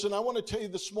I want to tell you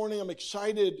this morning, I'm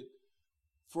excited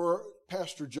for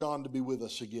Pastor John to be with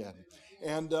us again.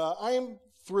 And I am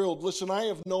thrilled. Listen, I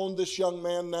have known this young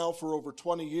man now for over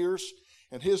 20 years,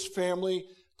 and his family,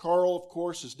 Carl, of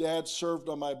course, his dad served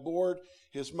on my board.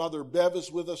 His mother, Bev,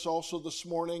 is with us also this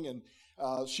morning,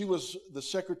 and she was the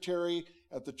secretary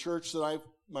at the church that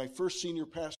my first senior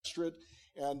pastorate,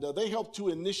 and they helped to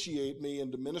initiate me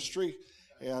into ministry,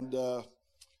 and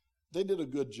they did a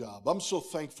good job. I'm so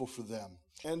thankful for them.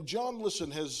 And John, listen,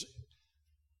 has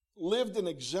lived and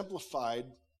exemplified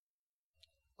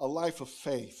a life of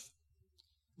faith.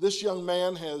 This young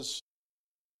man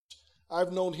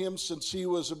I've known him since he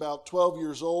was about 12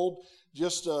 years old,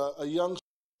 just a young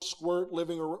squirt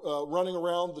running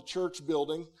around the church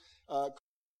building,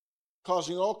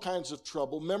 causing all kinds of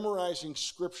trouble, memorizing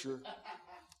scripture.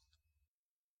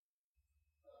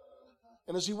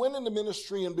 And as he went into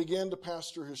ministry and began to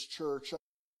pastor his church,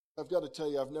 I've got to tell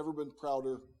you, I've never been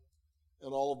prouder in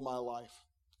all of my life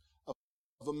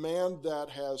of a man that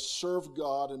has served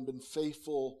God and been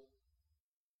faithful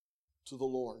to the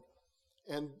Lord.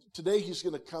 And today he's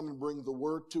going to come and bring the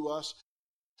word to us.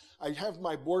 I have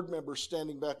my board members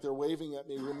standing back there waving at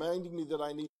me, reminding me that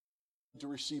I need to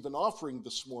receive an offering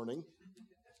this morning.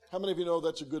 How many of you know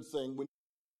that's a good thing when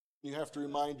you have to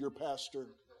remind your pastor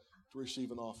to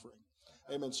receive an offering?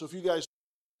 Amen. So if you guys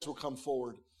will come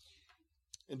forward.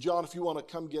 And John, if you want to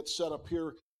come get set up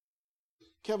here.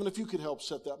 Kevin, if you could help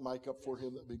set that mic up for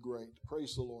him, that'd be great.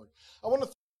 Praise the Lord. I want to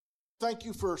thank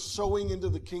you for sowing into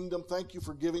the kingdom. Thank you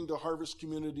for giving to Harvest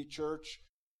Community Church.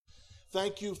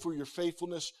 Thank you for your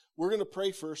faithfulness. We're going to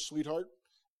pray first, sweetheart.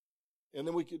 And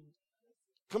then we could...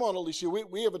 Come on, Alicia.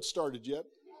 We haven't started yet.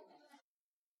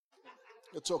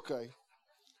 It's okay.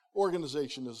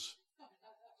 Organization is...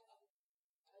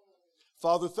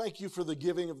 Father, thank you for the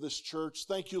giving of this church.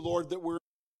 Thank you, Lord, that we're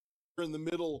in the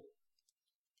middle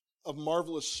of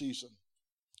marvelous season.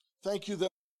 Thank you that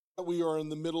we are in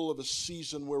the middle of a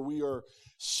season where we are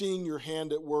seeing your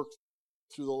hand at work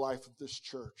through the life of this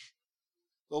church.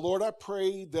 The Lord, I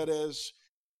pray that as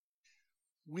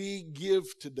we give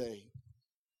today,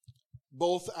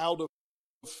 both out of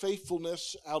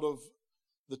faithfulness, out of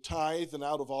the tithe and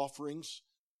out of offerings,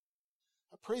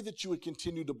 I pray that you would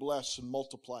continue to bless and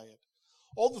multiply it.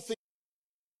 All the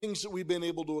things that we've been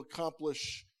able to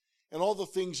accomplish and all the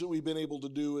things that we've been able to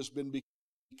do has been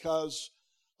because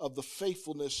of the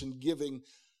faithfulness and giving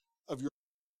of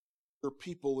your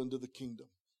people into the kingdom.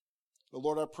 The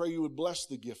Lord, I pray you would bless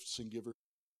the gifts and givers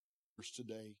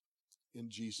today in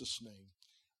Jesus' name.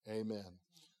 Amen.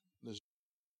 As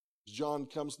John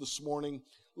comes this morning,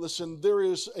 listen, there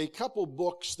is a couple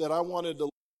books that I wanted to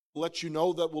let you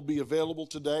know that will be available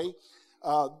today.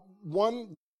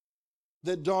 One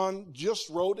that Don just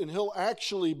wrote, and he'll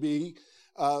actually be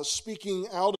speaking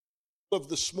out of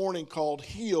this morning, called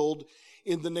Healed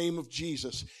in the Name of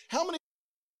Jesus. How many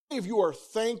of you are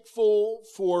thankful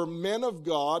for men of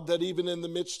God that even in the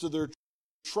midst of their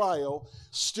trial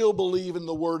still believe in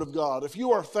the Word of God? If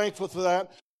you are thankful for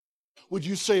that, would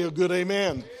you say a good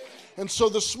amen? And so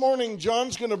this morning,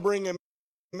 John's going to bring a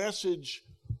message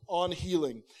on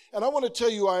healing. And I want to tell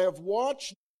you, I have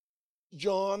watched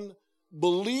John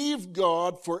believe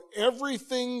God for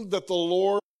everything that the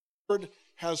Lord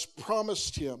has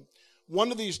promised him.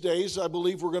 One of these days, I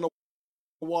believe we're going to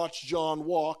watch John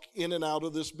walk in and out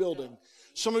of this building.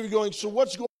 Some of you going, so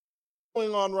what's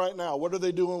going on right now? What are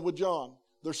they doing with John?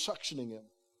 They're suctioning him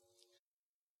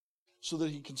so that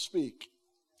he can speak.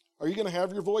 Are you going to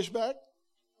have your voice back?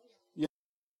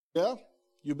 Yeah?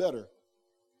 You better.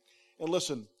 And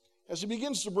listen, as he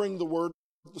begins to bring the word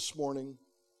this morning,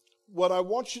 what I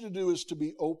want you to do is to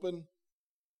be open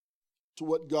to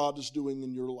what God is doing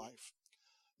in your life.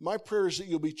 My prayer is that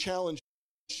you'll be challenged,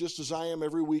 just as I am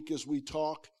every week as we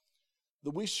talk,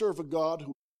 that we serve a God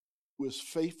who is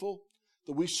faithful,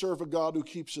 that we serve a God who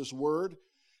keeps his word,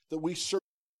 that we serve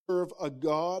a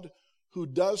God who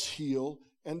does heal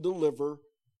and deliver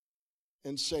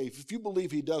and save. If you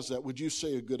believe he does that, would you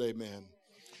say a good amen?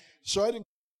 So I'd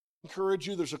encourage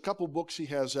you, there's a couple books he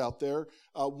has out there.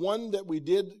 One that we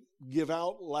did give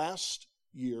out last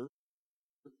year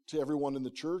to everyone in the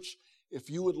church. If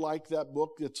you would like that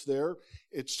book, it's there.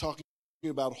 It's talking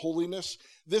about holiness.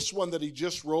 This one that he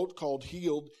just wrote called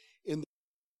Healed in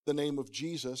the Name of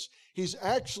Jesus. He's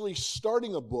actually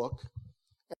starting a book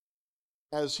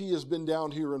as he has been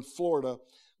down here in Florida.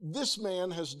 This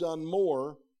man has done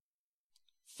more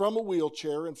from a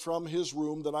wheelchair and from his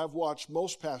room than I've watched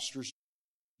most pastors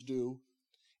do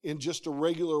in just a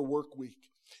regular work week.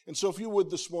 And so if you would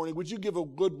this morning, would you give a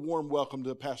good warm welcome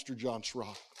to Pastor John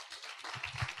Srock?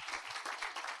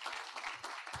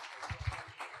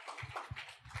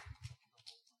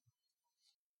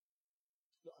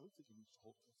 think he needs to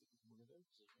hold it. I think we can bring it in.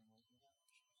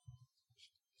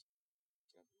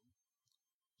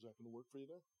 Is that going to work for you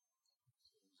there?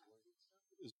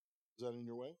 Is that in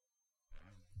your way?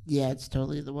 Yeah, it's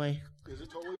totally the way. Is it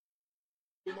totally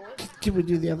in the way? Can we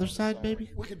do the other side,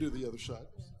 maybe? We could do the other side.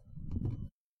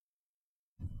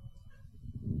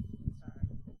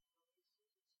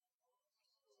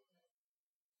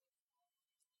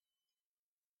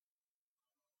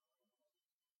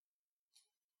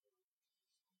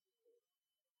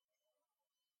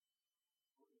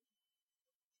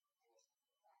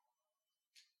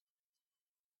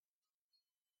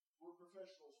 We're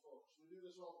professionals, folks. We do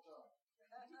this all the time.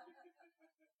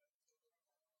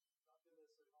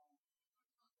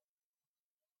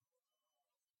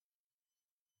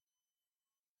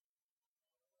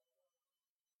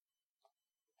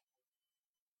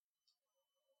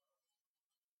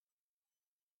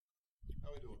 How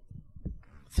we doing?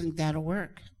 I think that'll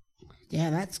work. Yeah,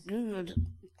 that's good.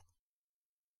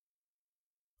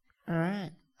 All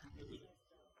right.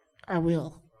 I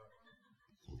will.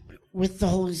 With the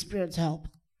Holy Spirit's help.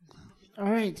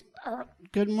 All right.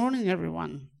 Good morning,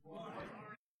 everyone.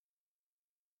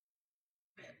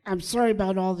 I'm sorry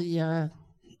about all the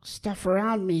stuff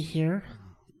around me here,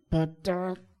 but,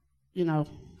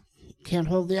 can't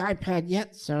hold the iPad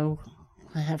yet, so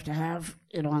I have to have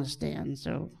it on a stand.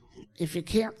 So if you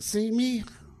can't see me,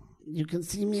 you can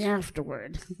see me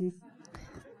afterward.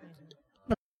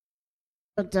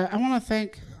 But I want to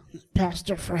thank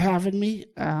Pastor for having me.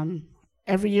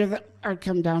 Every year that I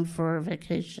come down for a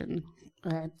vacation,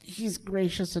 he's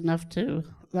gracious enough to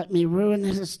let me ruin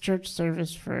his church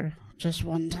service for just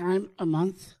one time a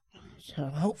month. So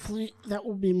hopefully that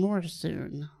will be more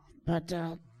soon. But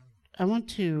I want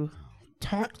to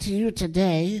talk to you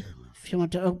today. If you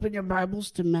want to open your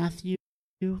Bibles to Matthew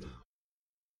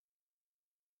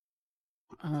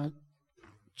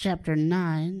chapter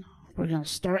 9, we're going to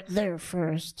start there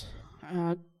first.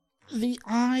 The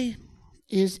eye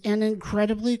is an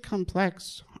incredibly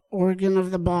complex organ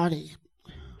of the body.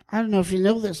 I don't know if you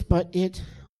know this, but it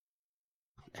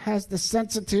has the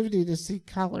sensitivity to see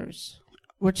colors,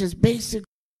 which is basically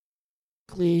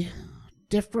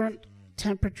different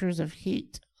temperatures of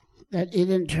heat that it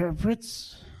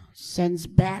interprets, sends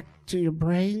back to your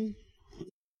brain.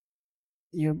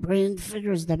 Your brain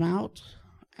figures them out,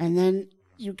 and then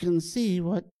you can see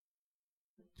what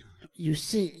you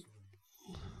see.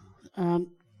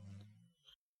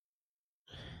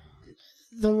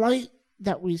 The light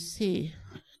that we see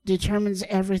determines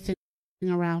everything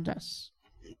around us.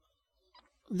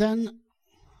 Then,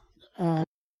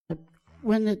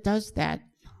 when it does that,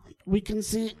 we can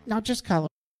see not just colors,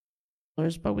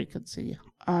 but we can see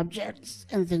objects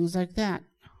and things like that.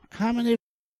 How many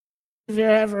of you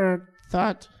ever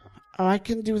thought, oh, I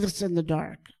can do this in the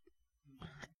dark?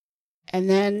 And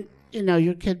then,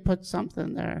 your kid puts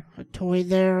something there, a toy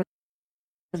there,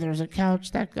 there's a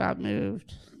couch that got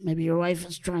moved. Maybe your wife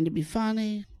is trying to be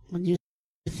funny. When you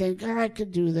think, I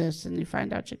could do this, and you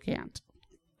find out you can't.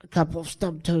 A couple of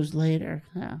stub toes later.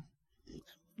 Yeah.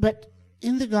 But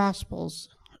in the Gospels,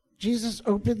 Jesus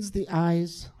opens the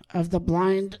eyes of the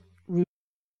blind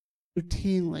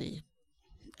routinely.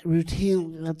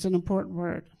 Routinely, that's an important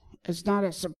word. It's not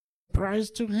a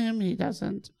surprise to him. He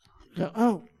doesn't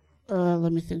go,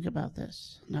 let me think about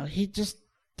this. No, he just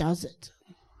does it.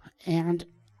 And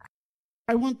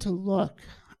I want to look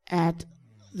at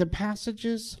the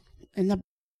passages in the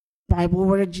Bible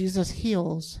where Jesus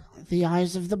heals the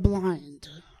eyes of the blind.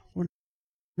 We're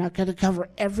not going to cover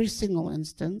every single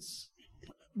instance,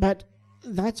 but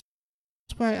that's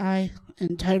why I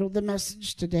entitled the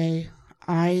message today,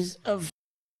 Eyes of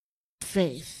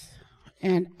Faith.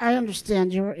 And I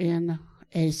understand you're in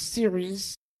a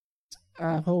series,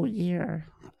 a whole year,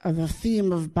 of a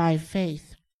theme of by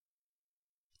faith.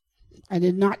 I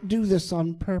did not do this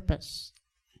on purpose.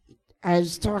 I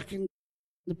was talking to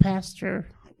the pastor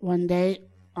one day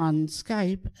on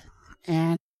Skype,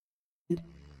 and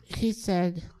he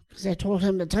said, because I told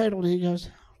him the title, and he goes,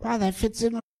 wow, that fits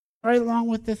in right along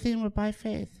with the theme of by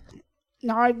faith.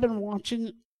 Now, I've been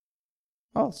watching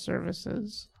all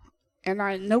services, and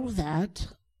I know that,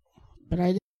 but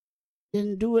I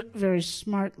didn't do it very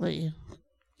smartly.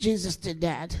 Jesus did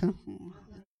that.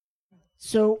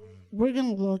 So we're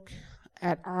going to look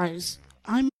at eyes.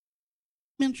 I'm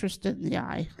interested in the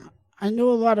eye. I know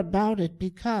a lot about it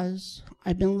because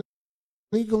I've been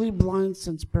legally blind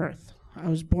since birth. I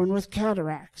was born with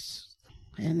cataracts,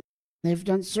 and they've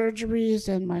done surgeries,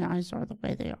 and my eyes are the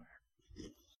way they are.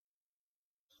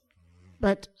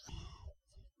 But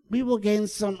we will gain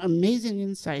some amazing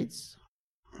insights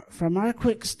from our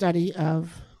quick study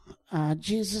of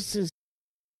Jesus'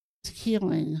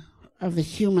 healing of the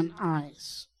human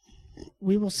eyes.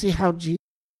 We will see how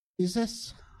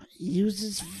Jesus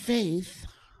uses faith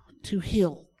to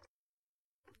heal.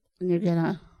 And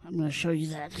I'm going to show you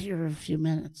that here in a few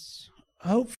minutes.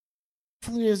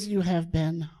 Hopefully, as you have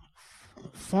been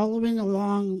following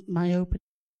along my opening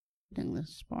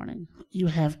this morning, you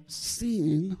have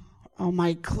seen all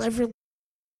my cleverly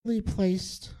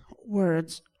placed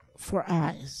words for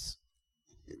eyes.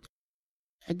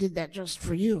 I did that just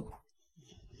for you.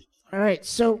 All right,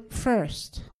 so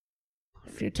first,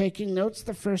 if you're taking notes,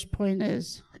 the first point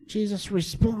is Jesus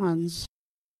responds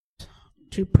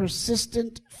to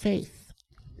persistent faith.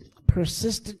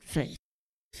 Persistent faith.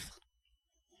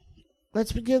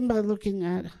 Let's begin by looking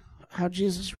at how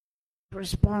Jesus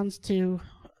responds to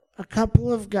a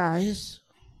couple of guys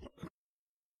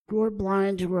who are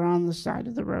blind who are on the side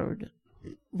of the road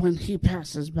when he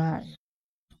passes by.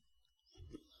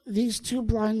 These two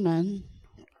blind men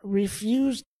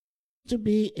refuse to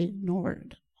be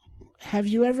ignored. Have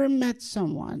you ever met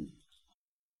someone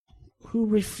who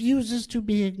refuses to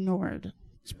be ignored?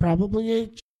 It's probably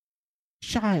a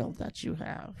child that you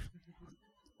have.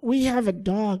 We have a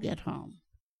dog at home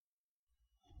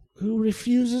who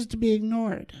refuses to be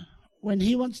ignored. When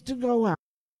he wants to go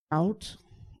out,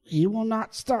 he will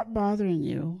not stop bothering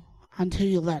you until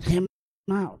you let him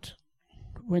out.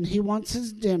 When he wants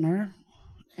his dinner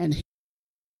and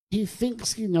he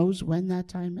thinks he knows when that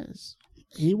time is,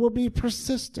 he will be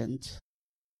persistent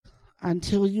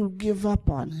until you give up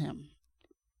on him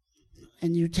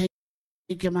and you take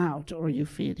him out or you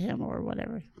feed him or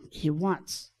whatever he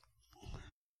wants.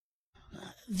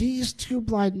 These two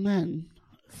blind men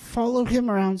follow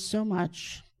him around so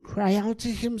much, cry out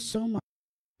to him so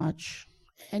much,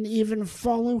 and even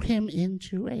follow him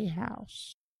into a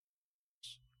house.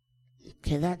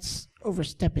 Okay, that's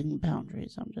overstepping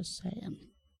boundaries, I'm just saying.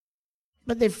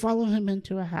 But they follow him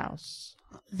into a house.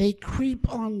 They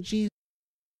creep on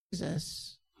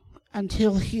Jesus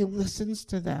until he listens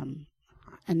to them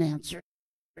and answers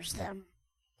them.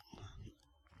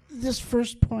 This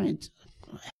first point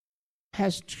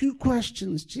has two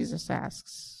questions Jesus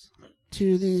asks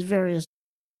to these various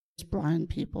blind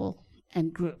people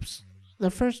and groups.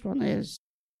 The first one is,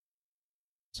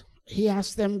 he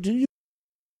asks them, do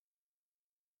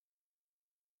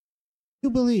you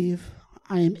believe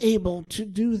I am able to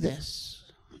do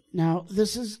this? Now,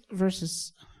 this is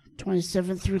verses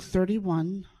 27 through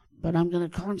 31, but I'm going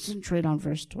to concentrate on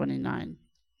verse 29.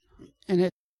 And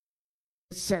it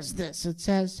says this. It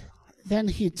says, then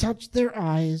he touched their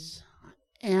eyes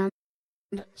and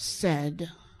said,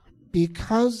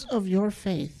 because of your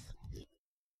faith,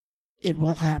 it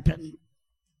will happen.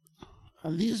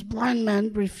 These blind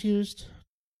men refused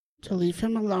to leave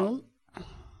him alone.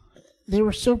 They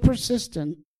were so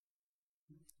persistent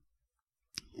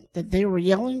that they were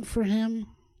yelling for him,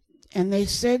 and they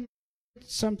said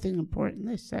something important.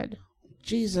 They said,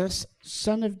 Jesus,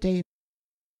 Son of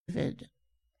David,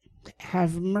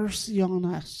 have mercy on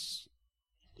us.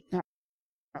 Now,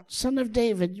 Son of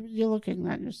David, you're looking at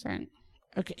that and you're saying,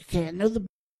 okay, I know the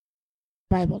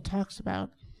Bible talks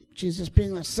about Jesus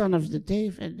being the son of the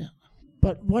David,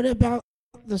 but what about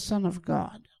the Son of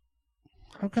God?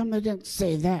 How come they didn't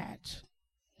say that?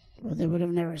 Well, they would have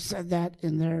never said that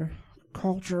in their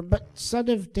culture, but Son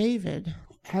of David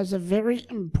has a very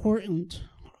important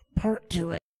part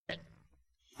to it.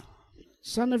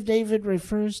 Son of David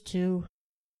refers to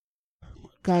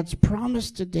God's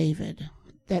promise to David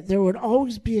that there would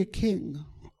always be a king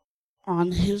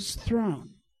on his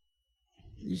throne.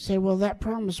 You say, well, that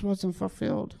promise wasn't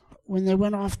fulfilled. When they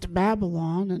went off to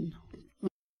Babylon and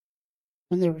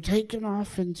when they were taken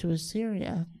off into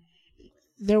Assyria,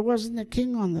 there wasn't a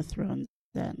king on the throne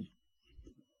then.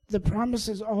 The promise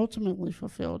is ultimately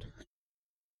fulfilled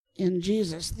in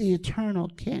Jesus, the eternal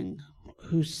King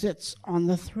who sits on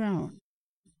the throne.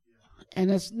 And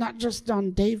it's not just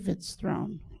on David's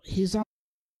throne. He's on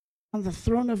the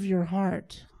throne of your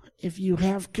heart if you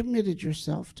have committed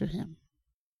yourself to him.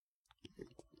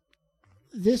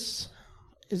 This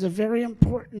is a very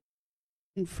important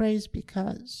phrase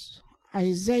because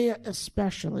Isaiah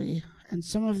especially, and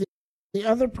some of the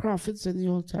other prophets in the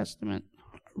Old Testament,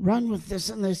 run with this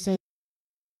and they say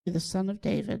the Son of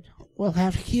David will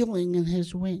have healing in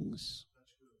his wings.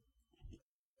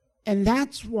 And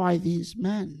that's why these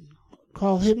men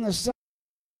call him the Son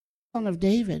of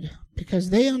David, because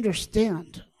they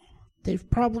understand. They've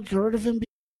probably heard of him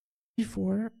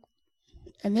before,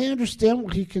 and they understand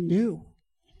what he can do.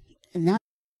 And that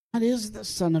is the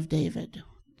Son of David,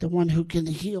 the one who can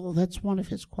heal. That's one of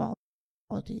his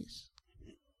qualities.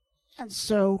 And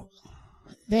so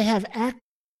they have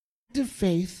active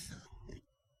faith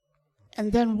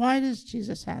And then why does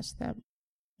Jesus ask them,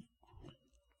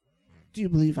 do you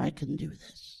believe I can do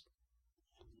this?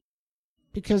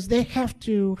 Because they have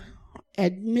to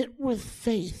admit with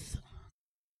faith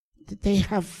that they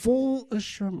have full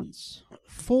assurance,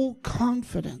 full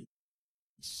confidence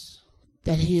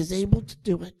that he is able to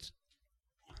do it.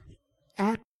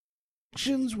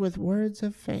 Actions with words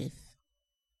of faith,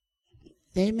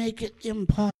 they make it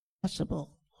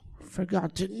impossible for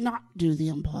God to not do the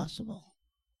impossible.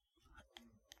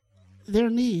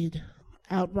 Their need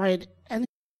outright any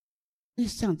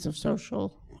sense of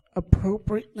social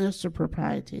appropriateness or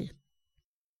propriety.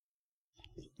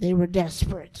 They were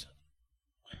desperate.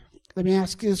 Let me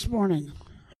ask you this morning,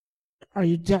 are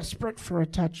you desperate for a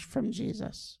touch from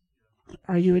Jesus?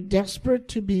 Are you desperate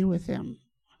to be with him?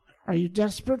 Are you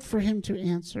desperate for him to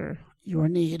answer your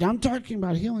need? I'm talking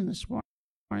about healing this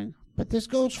morning, but this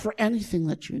goes for anything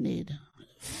that you need.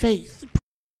 Faith,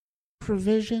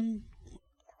 provision,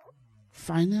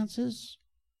 finances,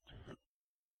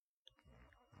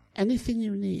 anything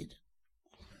you need.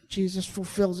 Jesus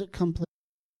fulfills it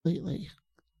completely.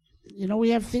 You know, we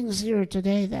have things here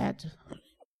today that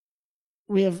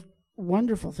we have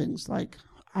wonderful things like,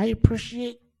 I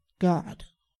appreciate God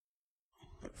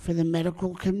for the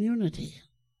medical community,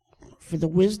 for the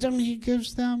wisdom he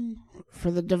gives them, for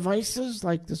the devices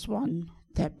like this one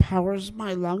that powers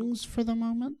my lungs for the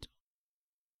moment.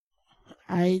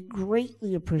 I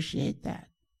greatly appreciate that.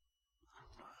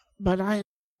 But I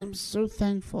am so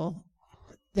thankful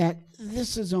that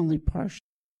this is only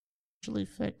partially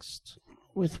fixed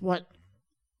with what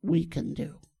we can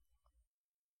do.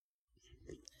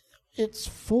 It's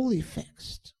fully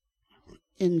fixed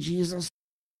in Jesus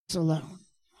alone.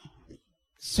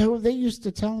 So they used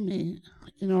to tell me,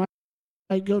 you know,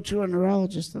 I'd go to a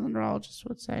neurologist and the neurologist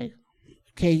would say,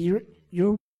 okay,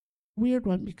 you're a weird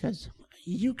one because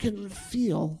you can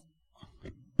feel,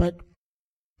 but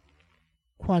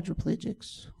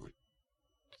quadriplegics,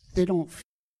 they don't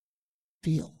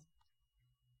feel.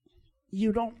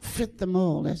 You don't fit the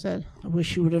mold. I said, I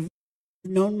wish you would have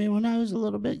known me when I was a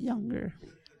little bit younger.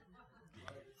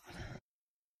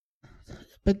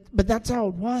 But that's how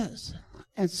it was.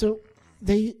 And so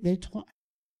they told,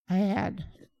 I had,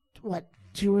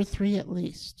 2 or 3 at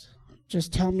least,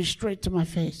 just tell me straight to my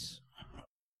face,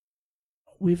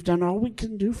 we've done all we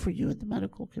can do for you in the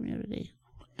medical community.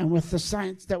 And with the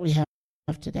science that we have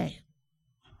today,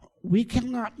 we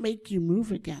cannot make you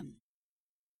move again.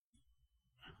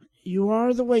 You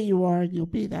are the way you are, and you'll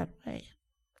be that way.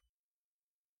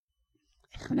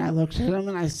 And I looked at him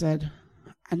and I said,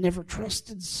 I never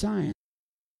trusted science.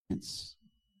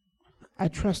 I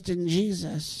trust in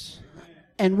Jesus.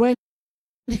 And when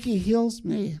he heals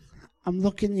me, I'm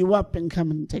looking you up and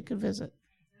come and take a visit.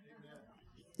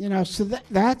 You know, so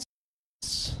that's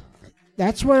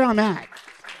where I'm at.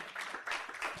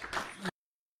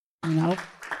 You know?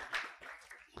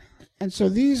 And so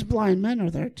these blind men are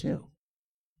there too.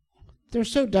 They're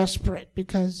so desperate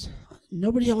because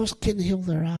nobody else can heal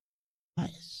their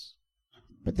eyes.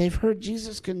 But they've heard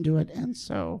Jesus can do it, and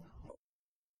so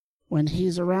when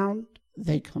he's around,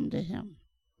 they come to him.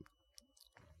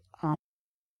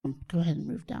 Go ahead and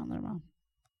move down there, Mom.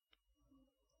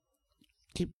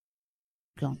 Keep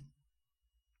going.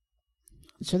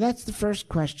 So that's the first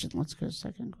question. Let's go to the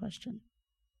second question.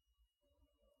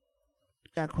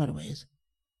 Got quite a ways.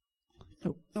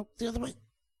 Nope, the other way.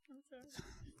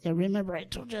 Yeah, remember I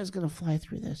told you I was going to fly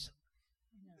through this.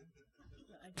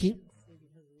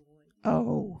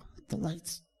 Oh, the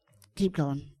lights. Keep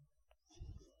going.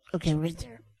 Okay, right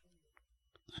there.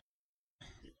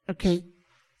 Okay,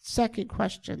 second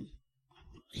question.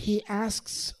 He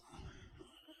asks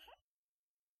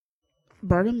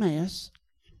Bartimaeus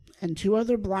and 2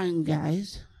 other blind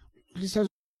guys, he says,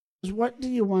 what do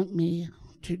you want me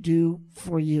to do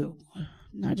for you?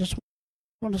 Now, I just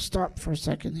want to stop for a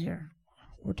second here.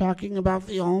 We're talking about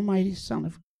the Almighty Son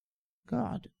of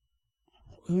God,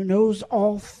 who knows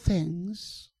all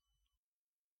things.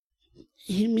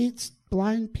 He meets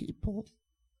blind people.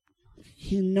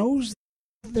 He knows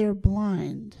they're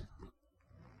blind.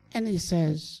 And he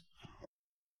says,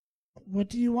 what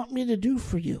do you want me to do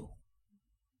for you?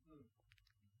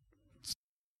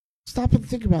 Stop and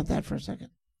think about that for a second.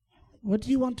 What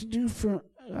do you want to do for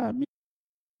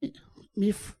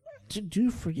me to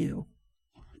do for you?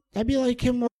 That'd be like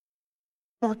him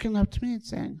walking up to me and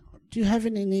saying, do you have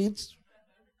any needs?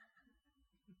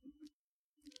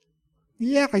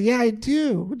 Yeah, I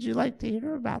do. Would you like to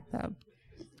hear about them?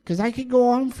 Because I could go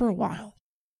on for a while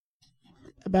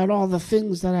about all the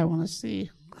things that I want to see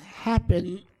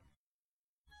happen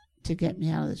to get me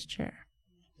out of this chair.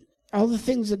 All the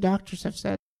things the doctors have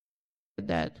said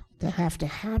that to have to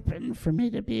happen for me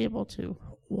to be able to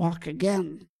walk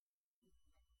again.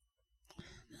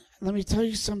 Let me tell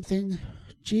you something.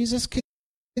 Jesus can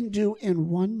do in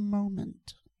one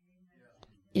moment,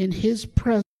 in his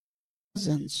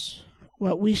presence,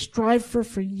 what we strive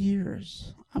for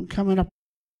years. I'm coming up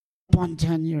on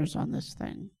 10 years on this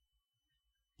thing.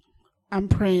 I'm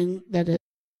praying that it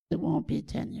won't be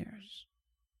 10 years.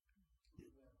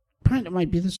 I'm praying it might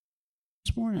be this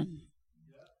morning.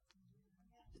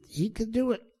 He could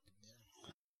do it.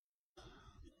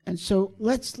 And so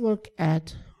let's look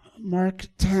at Mark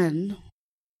 10,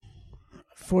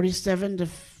 47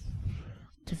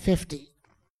 to 50.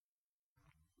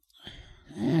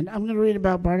 And I'm going to read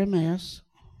about Bartimaeus,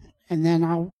 and then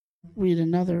I'll read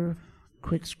another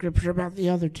quick scripture about the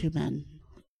other two men.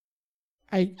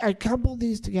 I coupled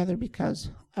these together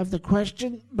because of the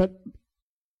question, but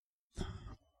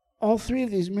all three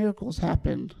of these miracles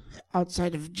happened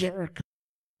outside of Jericho.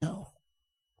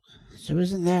 So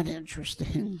isn't that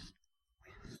interesting?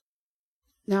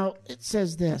 Now, it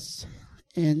says this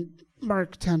in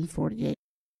Mark 10:47.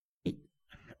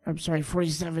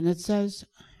 It says,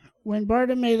 when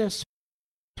Bartimaeus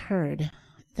heard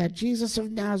that Jesus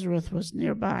of Nazareth was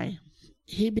nearby,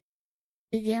 he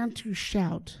began to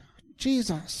shout,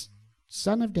 Jesus,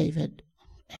 Son of David,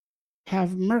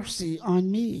 have mercy on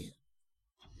me.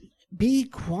 Be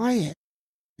quiet.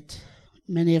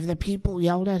 Many of the people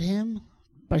yelled at him,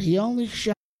 but he only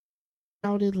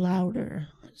shouted louder,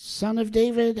 Son of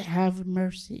David, have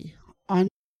mercy on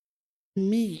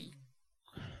me.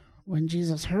 When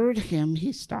Jesus heard him,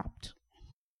 he stopped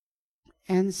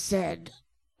and said,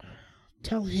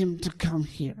 tell him to come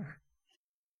here.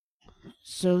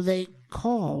 So they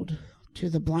called to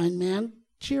the blind man,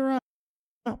 cheer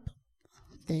up.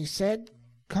 They said,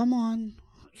 come on,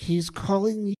 he's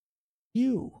calling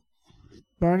you.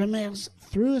 Bartimaeus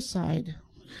threw aside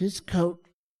his coat,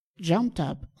 jumped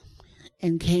up,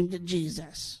 and came to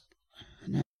Jesus.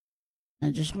 And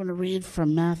I just want to read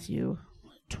from Matthew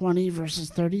 20, verses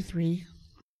 33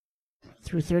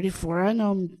 through 34. I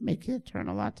know I'm making it turn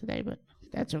a lot today, but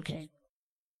that's okay.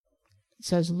 It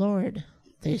says, Lord,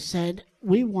 they said,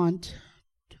 we want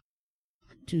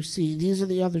to see. These are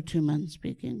the other two men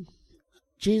speaking.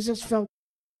 Jesus felt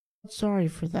sorry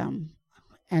for them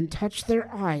and touched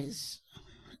their eyes.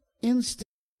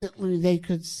 Instantly they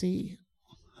could see.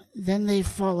 Then they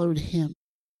followed him.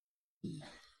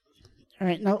 All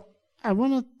right, now I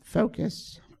want to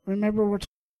focus. Remember, we're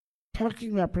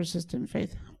talking about persistent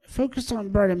faith. Focus on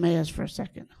Bartimaeus for a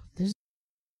second. This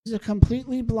is a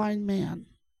completely blind man.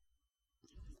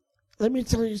 Let me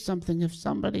tell you something. If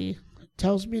somebody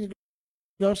tells me to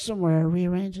go somewhere or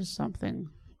rearranges something,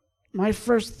 my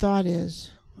first thought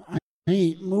is, I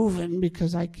ain't moving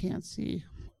because I can't see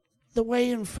the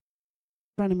way in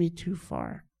front of me too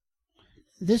far.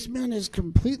 This man is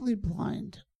completely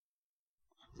blind.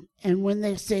 And when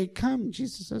they say, come,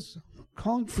 Jesus is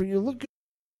calling for you, look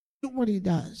at what he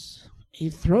does. He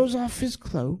throws off his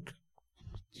cloak,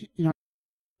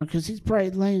 because he's probably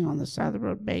laying on the side of the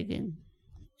road begging.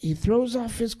 He throws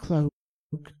off his cloak,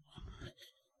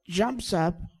 jumps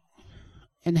up,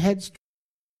 and heads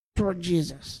toward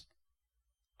Jesus.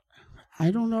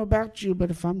 I don't know about you, but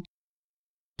if I'm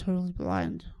totally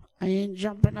blind, I ain't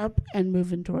jumping up and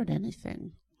moving toward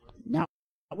anything. Now,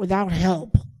 without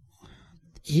help.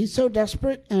 He's so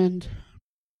desperate and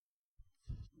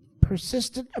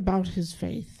persistent about his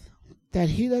faith that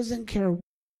he doesn't care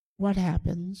what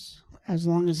happens as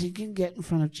long as he can get in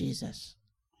front of Jesus.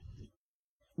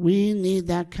 We need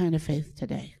that kind of faith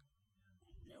today.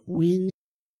 We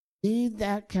need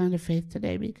that kind of faith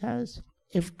today, because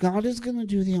if God is going to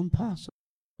do the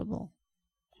impossible,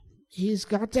 he's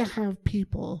got to have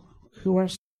people who are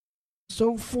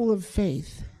so full of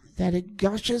faith that it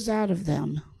gushes out of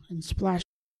them and splashes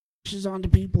onto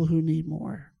people who need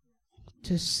more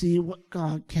to see what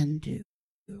God can do.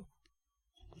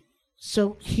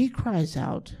 So he cries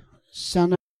out,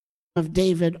 Son of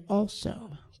David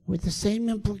also, with the same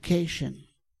implication.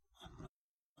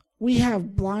 We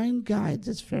have blind guides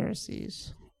as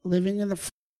Pharisees living in the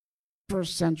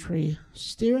first century,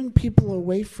 steering people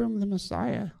away from the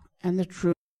Messiah and the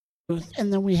truth.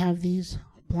 And then we have these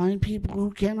blind people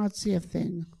who cannot see a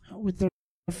thing with their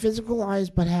physical eyes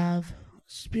but have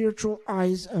spiritual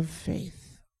eyes of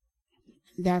faith.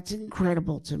 That's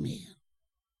incredible to me.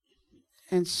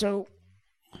 And so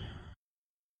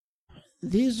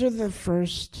these are the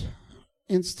first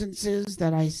instances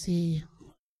that I see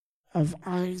of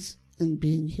eyes and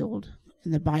being healed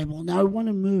in the Bible. Now I want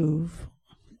to move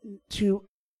to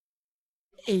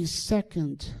a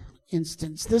second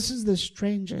instance. This is the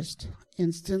strangest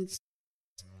instance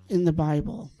in the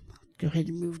Bible. Go ahead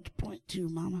and move to point 2,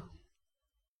 Mama.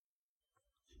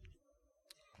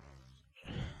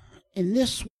 In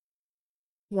this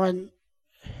one,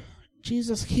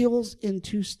 Jesus heals in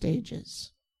 2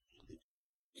 stages.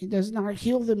 He does not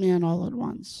heal the man all at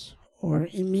once or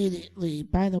immediately.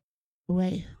 By the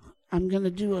way, I'm going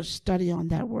to do a study on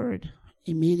that word,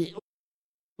 immediately,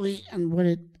 and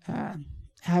what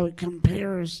how it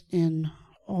compares in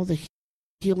all the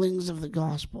healings of the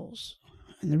Gospels.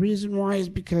 And the reason why is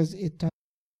because it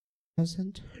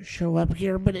doesn't show up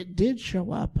here, but it did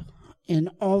show up in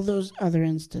all those other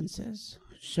instances.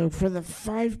 So for the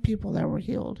 5 people that were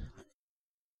healed,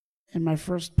 in my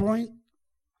first point,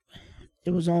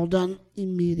 it was all done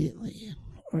immediately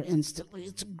or instantly.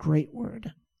 It's a great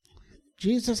word.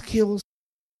 Jesus heals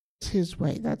his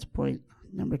way. That's point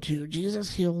number 2.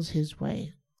 Jesus heals his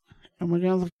way. And we're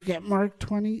going to look at Mark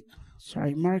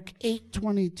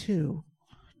 8:22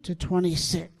 to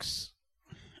 26.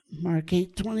 Mark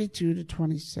 8:22 to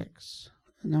 26.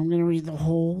 And I'm going to read the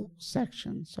whole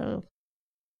section. So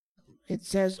it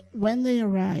says, when they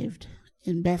arrived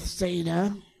in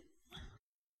Bethsaida,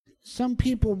 some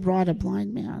people brought a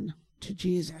blind man to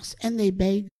Jesus, and they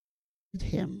begged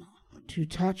him to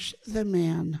touch the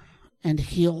man and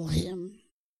heal him.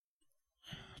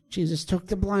 Jesus took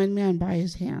the blind man by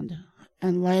his hand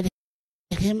and led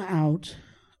him out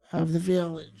of the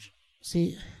village.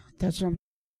 See, that's what I'm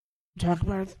talking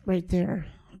about right there.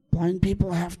 Blind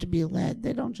people have to be led.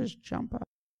 They don't just jump up.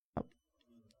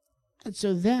 And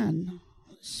so then,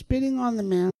 spitting on the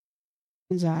man's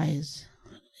eyes,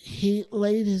 he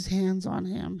laid his hands on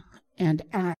him and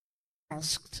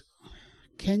asked,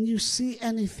 "Can you see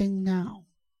anything now?"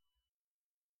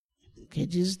 Okay,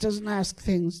 Jesus doesn't ask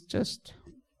things just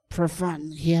for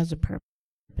fun. He has a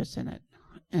purpose in it.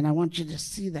 And I want you to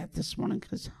see that this morning,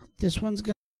 because this one's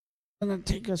going to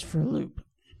take us for a loop.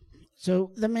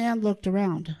 So the man looked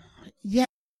around.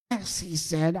 Yes, he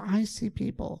said, I see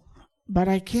people, but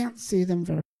I can't see them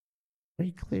very,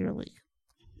 very clearly.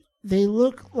 They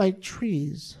look like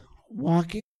trees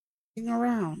walking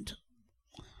around.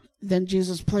 Then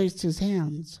Jesus placed his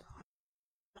hands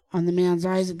on the man's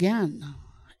eyes again,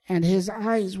 and his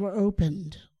eyes were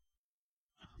opened.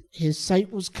 His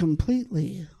sight was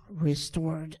completely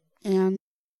restored, and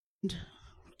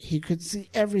he could see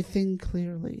everything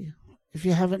clearly. If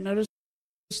you haven't noticed,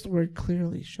 the word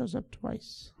clearly shows up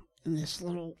twice in this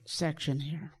little section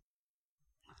here.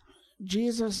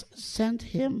 Jesus sent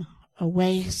him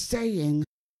away, saying,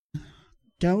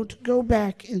 "Don't go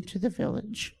back into the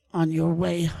village on your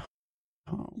way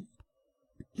home."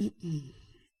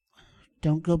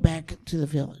 Don't go back to the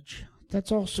village.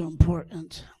 That's also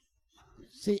important.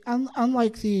 See,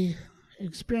 unlike the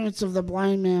experience of the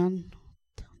blind man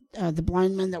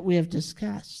that we have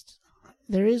discussed,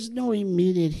 there is no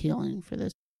immediate healing for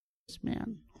this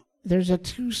man. There's a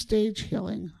 2-stage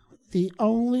healing, the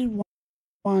only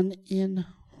one in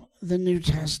the New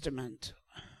Testament.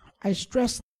 I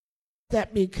stress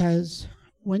that because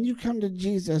when you come to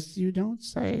Jesus, you don't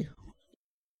say,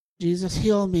 "Jesus,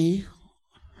 heal me,"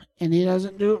 and he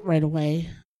doesn't do it right away.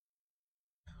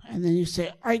 And then you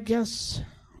say, "I guess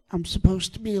I'm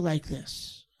supposed to be like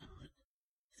this."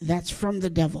 That's from the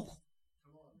devil.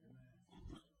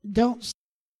 Don't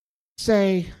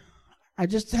say, "I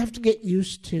just have to get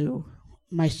used to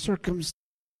my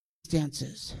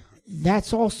circumstances."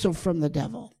 That's also from the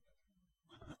devil.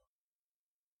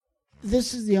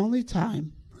 This is the only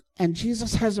time, and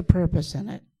Jesus has a purpose in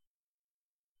it.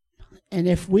 And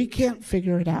if we can't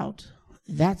figure it out,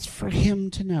 that's for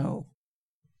him to know.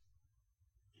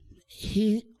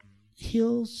 He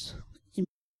heals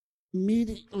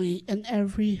immediately in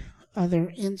every other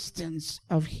instance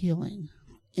of healing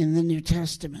in the New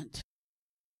Testament.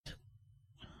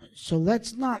 So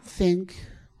let's not think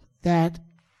that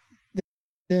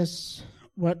this,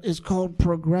 what is called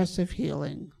progressive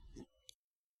healing,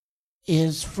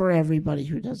 is for everybody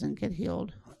who doesn't get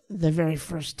healed the very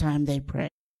first time they pray.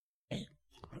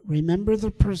 Remember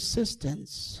the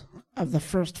persistence of the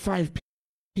first 5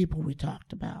 people we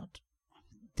talked about.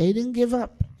 They didn't give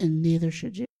up, and neither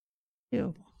should you.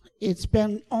 It's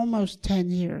been almost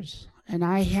 10 years, and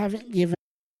I haven't given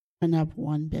up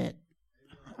one bit.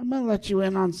 I'm going to let you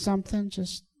in on something.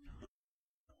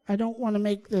 I don't want to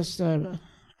make this a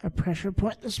pressure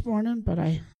point this morning, but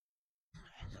I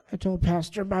told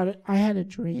Pastor about it. I had a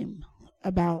dream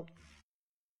about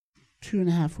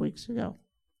 2.5 weeks ago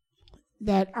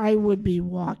that I would be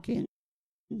walking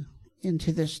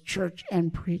into this church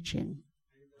and preaching.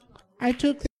 I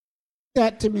took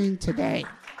that to mean today.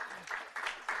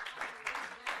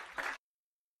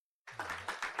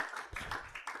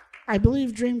 I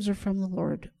believe dreams are from the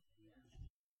Lord.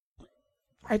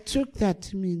 I took that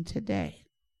to mean today.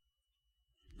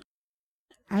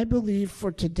 I believe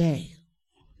for today.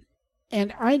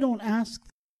 And I don't ask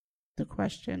the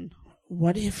question,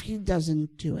 what if he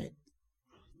doesn't do it?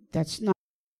 That's not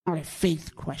a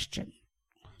faith question.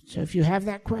 So if you have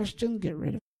that question, get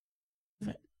rid of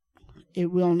it.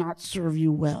 It will not serve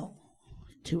you well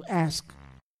to ask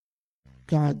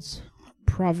God's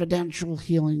providential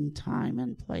healing time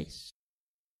and place.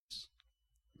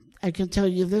 I can tell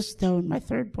you this, though, in my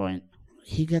third point.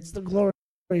 He gets the glory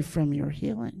from your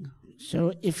healing.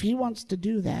 So if he wants to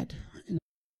do that in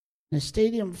a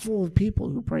stadium full of people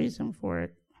who praise him for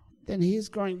it, then he's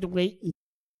going to wait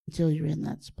until you're in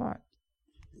that spot.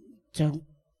 So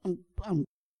I'm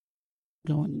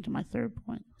going into my third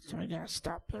point. So I got to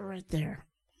stop it right there.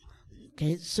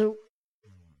 Okay, so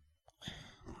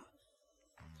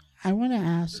I want to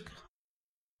ask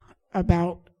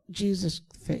about Jesus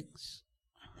things.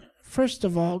 First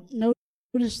of all,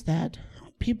 notice that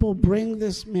people bring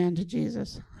this man to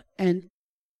Jesus, and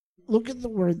look at the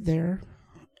word there,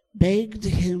 begged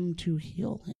him to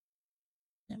heal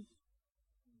him.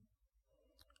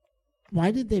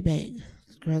 Why did they beg?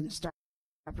 Let's go ahead and stop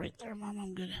right there, Mom.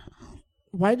 I'm good.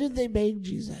 Why did they beg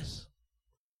Jesus?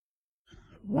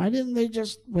 Why didn't they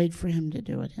just wait for him to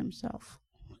do it himself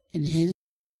in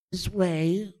his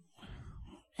way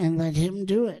and let him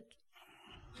do it?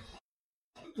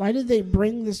 Why did they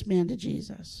bring this man to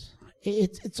Jesus?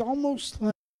 It's almost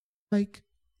like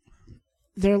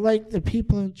they're like the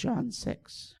people in John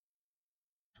 6.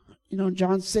 You know, in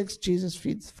John 6, Jesus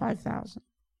feeds 5,000.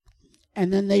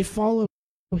 And then they follow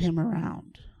him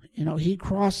around. You know, he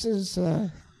crosses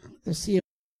the Sea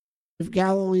of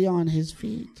Galilee on his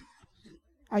feet.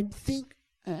 I think,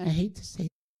 I hate to say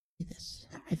this,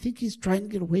 I think he's trying to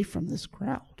get away from this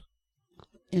crowd.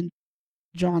 In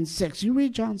John 6, you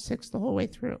read John 6 the whole way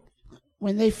through.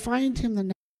 When they find him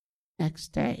the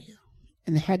next day,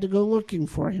 and they had to go looking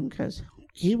for him because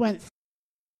he went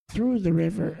through the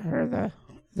river, or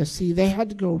the sea, they had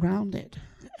to go around it.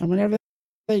 And whenever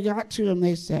they got to him,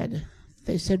 they said,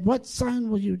 what sign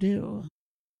will you do?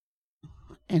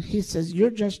 And he says, you're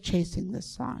just chasing the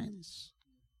signs.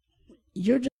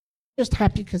 You're just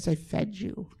happy because I fed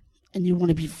you, and you want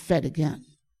to be fed again.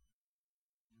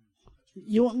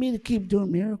 You want me to keep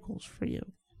doing miracles for you.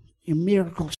 You're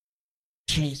miracle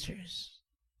chasers.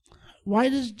 Why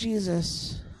does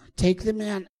Jesus take the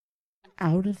man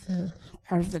out of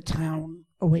the town,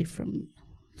 away from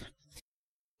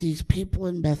these people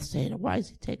in Bethsaida? Why does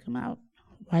he take him out?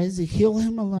 Why does he heal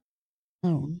him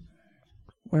alone,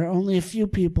 where only a few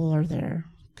people are there?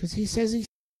 Because he says he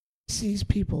sees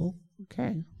people.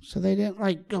 Okay, so they didn't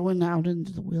like going out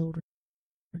into the wilderness,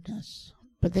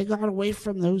 but they got away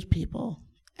from those people.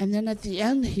 And then at the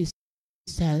end he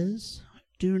says,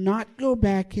 do not go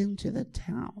back into the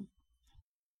town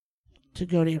to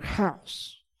go to your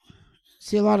house.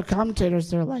 See, a lot of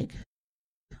commentators, they're like,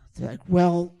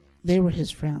 well, they were his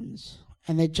friends,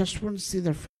 and they just want to see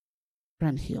their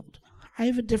friend healed. I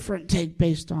have a different take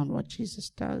based on what Jesus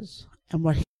does and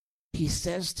what he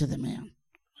says to the man.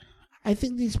 I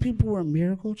think these people were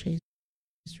miracle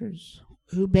chasers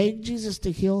who begged Jesus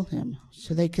to heal him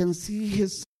so they can see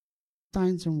his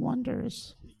signs and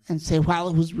wonders and say, wow,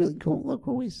 it was really cool. Look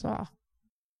what we saw.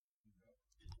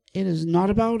 It is not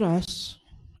about us.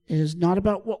 It is not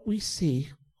about what we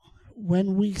see.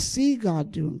 When we see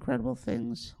God do incredible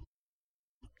things,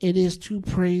 it is to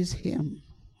praise him,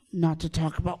 not to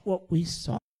talk about what we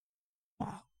saw.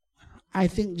 I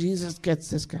think Jesus gets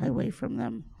this guy away from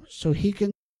them so he can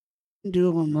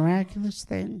do a miraculous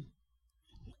thing,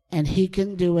 and he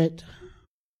can do it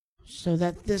so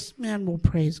that this man will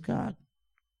praise God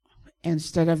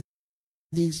instead of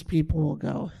these people will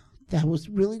go, that was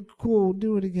really cool,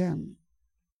 do it again.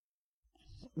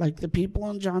 Like the people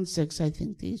in John 6, I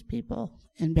think these people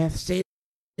in Bethsaida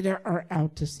are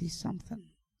out to see something.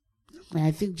 And I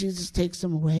think Jesus takes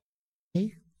them away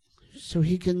so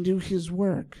he can do his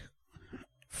work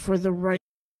for the right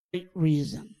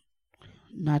reason.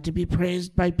 Not to be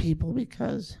praised by people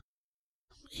because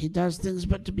he does things,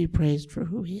 but to be praised for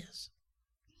who he is.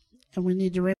 And we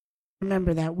need to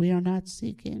remember that we are not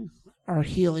seeking our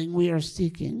healing. We are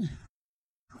seeking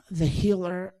the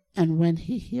healer, and when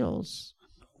he heals,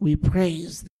 we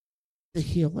praise the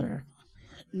healer,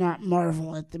 not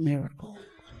marvel at the miracle.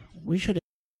 We should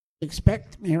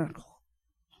expect the miracle.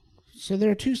 So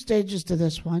there are two stages to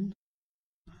this one.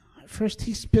 First,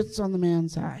 he spits on the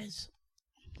man's eyes.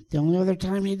 The only other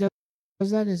time he does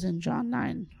that is in John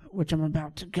 9, which I'm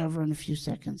about to cover in a few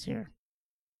seconds here.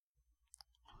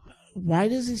 Why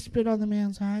does he spit on the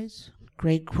man's eyes?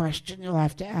 Great question. You'll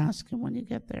have to ask him when you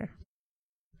get there.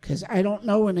 because I don't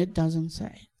know and it doesn't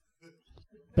say.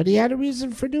 But he had a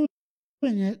reason for doing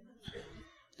it.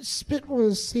 Spit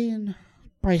was seen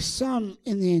by some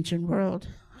in the ancient world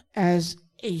as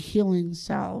a healing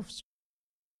salve,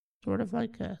 sort of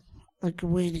like a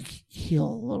way to heal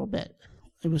a little bit.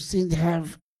 It was seen to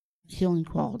have healing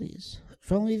qualities.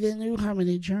 If only they knew how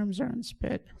many germs are in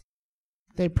spit,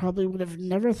 they probably would have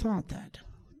never thought that.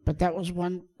 But that was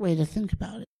one way to think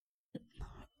about it.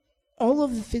 All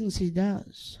of the things he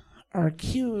does are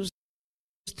cues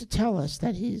to tell us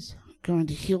that he's going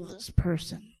to heal this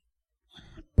person.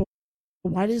 But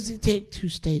why does he take 2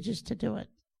 stages to do it?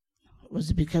 Was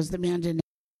it because the man didn't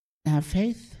have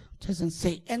faith? It doesn't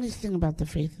say anything about the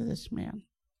faith of this man.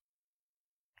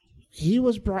 He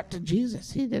was brought to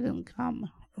Jesus. He didn't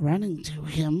come running to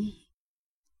him.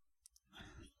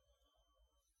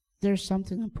 There's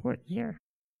something important here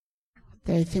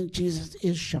that I think Jesus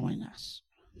is showing us.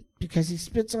 Because he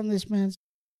spits on this man's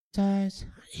eyes,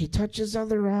 he touches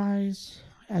other eyes.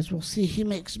 As we'll see, he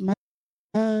makes mud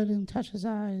and touches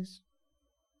eyes.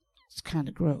 It's kind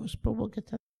of gross, but we'll get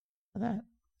to that.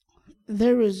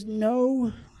 There is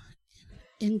no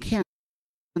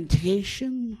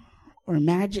incantation or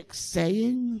magic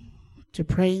saying to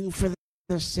praying for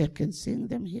the sick and seeing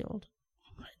them healed.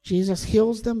 Jesus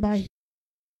heals them by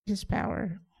his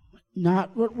power,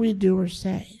 not what we do or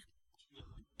say.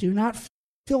 Do not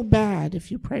feel bad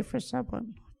if you pray for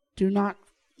someone. Do not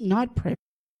pray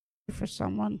for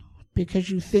someone because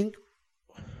you think,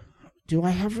 do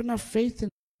I have enough faith? And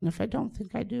if I don't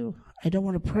think I do, I don't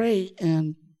want to pray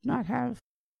and not have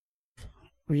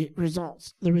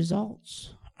results. The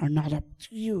results are not up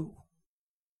to you.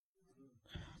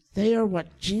 They are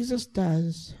what Jesus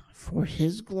does for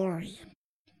his glory.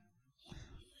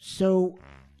 So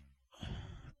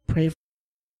pray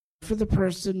for the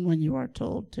person when you are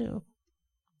told to.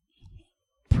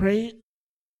 Pray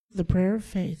the prayer of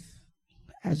faith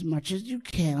as much as you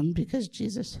can, because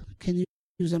Jesus can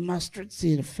use a mustard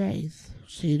seed of faith,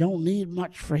 so you don't need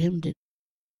much for him to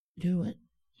do it.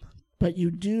 But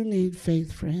you do need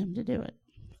faith for him to do it.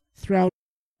 Throughout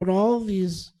all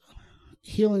these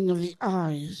healing of the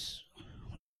eyes,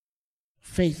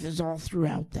 faith is all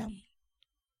throughout them.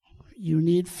 You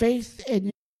need faith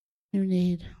and you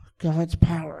need God's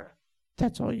power.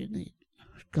 That's all you need.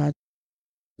 God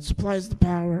supplies the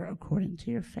power according to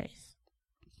your faith.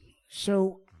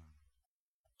 So,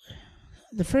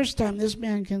 the first time this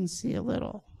man can see a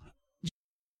little.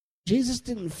 Jesus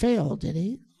didn't fail, did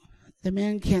he? The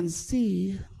man can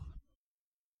see,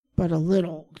 but a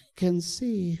little. Can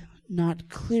see, not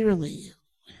clearly.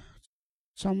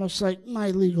 It's almost like my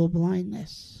legal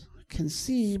blindness. Can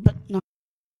see, but not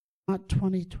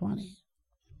 20/20.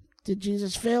 Did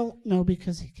Jesus fail? No,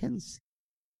 because he can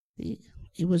see.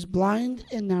 He was blind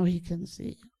and now he can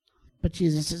see. But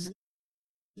Jesus isn't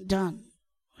done.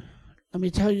 Let me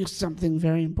tell you something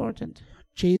very important.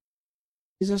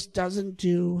 Jesus doesn't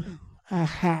do a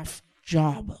half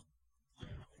job.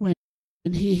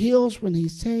 When he heals, when he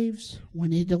saves,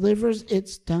 when he delivers,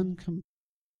 it's done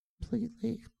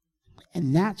completely.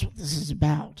 And that's what this is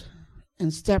about. In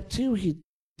step 2, he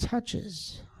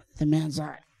touches the man's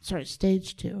eye.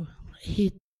 Stage 2.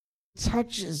 He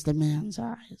touches the man's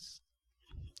eyes.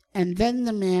 And then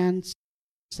the man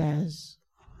says,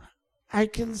 I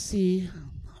can see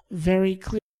very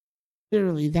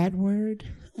clearly. That word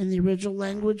in the original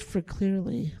language for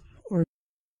clearly or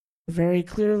very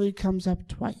clearly comes up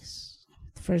twice.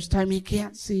 The first time he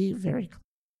can't see very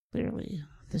clearly.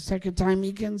 The second time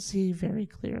he can see very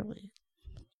clearly.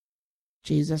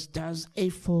 Jesus does a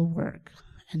full work,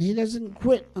 and he doesn't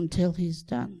quit until he's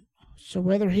done. So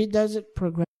whether he does it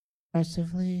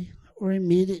progressively or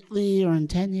immediately or in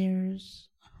 10 years,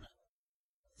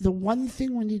 the one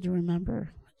thing we need to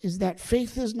remember is that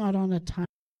faith is not on a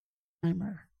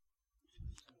timer.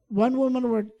 One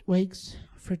woman waits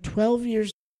for 12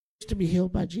 years to be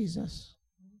healed by Jesus.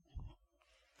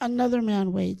 Another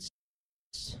man waits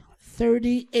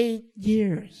 38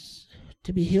 years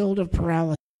to be healed of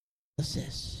paralysis.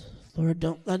 Lord,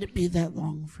 don't let it be that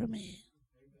long for me.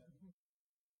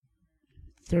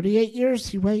 38 years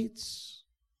he waits,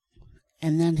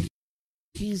 and then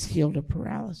he's healed of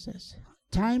paralysis.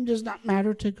 Time does not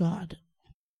matter to God.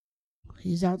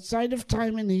 He's outside of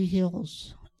time and he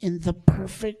heals in the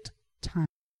perfect time.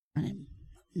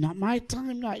 Not my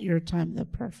time, not your time, the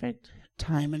perfect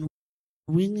time. And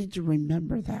we need to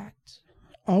remember that.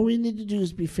 All we need to do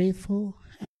is be faithful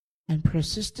and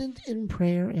persistent in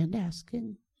prayer and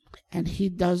asking. And he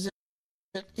does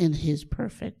it in his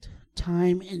perfect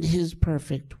time, in his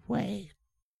perfect way.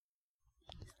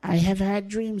 I have had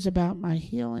dreams about my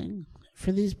healing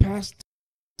for these past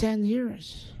 10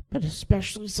 years, but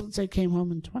especially since I came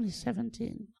home in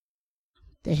 2017,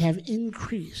 they have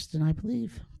increased, and I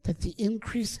believe that the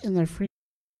increase in their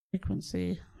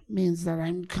frequency means that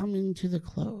I'm coming to the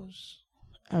close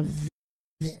of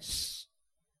this,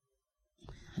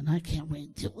 and I can't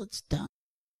wait till it's done.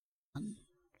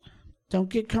 Don't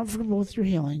get comfortable with your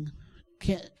healing.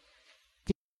 Get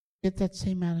that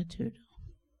same attitude.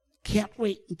 Can't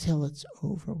wait until it's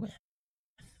over with.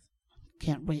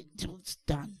 Can't wait until it's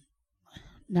done.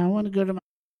 Now I want to go to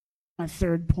my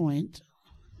third point.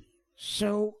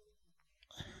 So,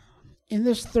 in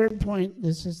this third point,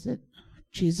 this is that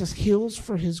Jesus heals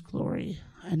for his glory.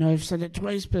 I know I've said it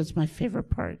twice, but it's my favorite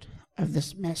part of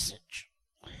this message.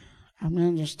 I'm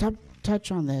going to just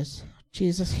touch on this.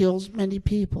 Jesus heals many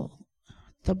people.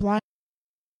 The blind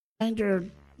are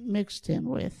mixed in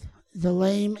with the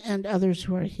lame and others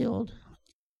who are healed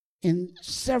in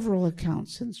several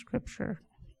accounts in Scripture.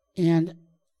 And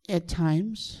at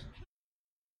times,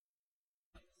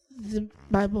 the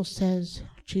Bible says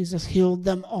Jesus healed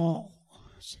them all.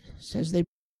 It says they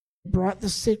brought the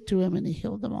sick to him and he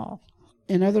healed them all.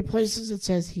 In other places it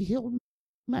says he healed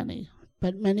many,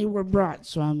 but many were brought.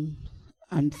 So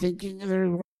I'm thinking they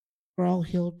were all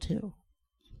healed too.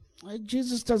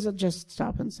 Jesus doesn't just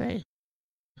stop and say,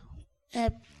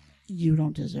 you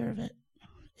don't deserve it.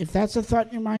 If that's a thought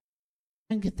in your mind,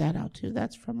 get that out too.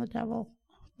 That's from the devil.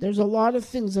 There's a lot of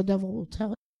things the devil will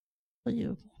tell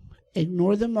you.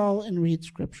 Ignore them all and read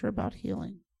Scripture about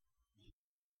healing.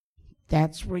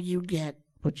 That's where you get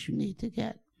what you need to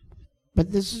get.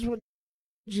 But this is what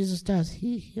Jesus does.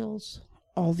 He heals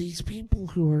all these people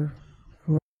who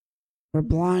are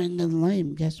blind and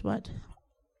lame. Guess what?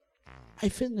 I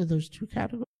fit into those two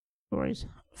categories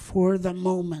for the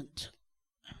moment.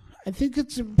 I think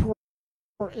it's important,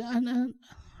 and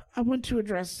I want to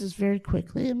address this very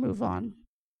quickly and move on.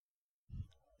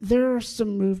 There are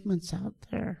some movements out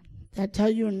there that tell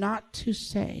you not to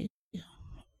say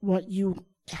what you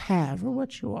have or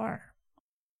what you are.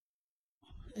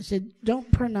 I said,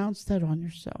 don't pronounce that on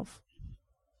yourself.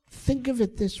 Think of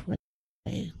it this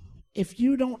way. If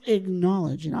you don't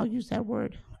acknowledge, and I'll use that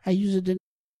word, I use it in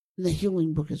the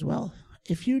healing book as well.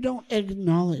 If you don't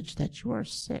acknowledge that you are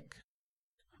sick,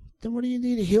 then what do you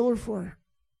need a healer for?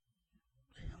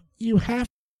 You have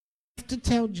to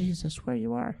tell Jesus where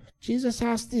you are. Jesus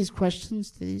asked these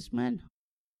questions to these men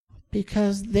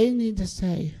because they need to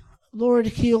say, Lord,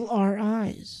 heal our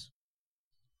eyes.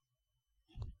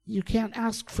 You can't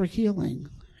ask for healing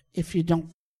if you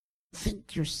don't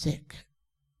think you're sick.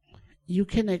 You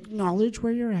can acknowledge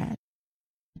where you're at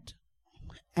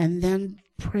and then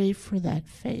pray for that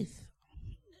faith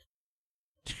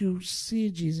to see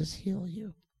Jesus heal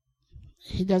you.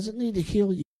 He doesn't need to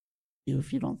heal you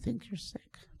if you don't think you're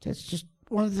sick. That's just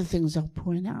one of the things I'll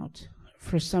point out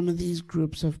for some of these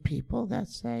groups of people that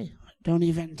say, don't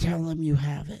even tell them you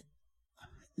have it.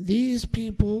 These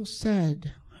people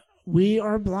said, we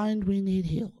are blind, we need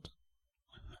healed.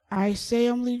 I say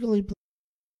I'm legally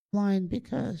blind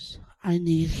because I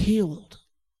need healed.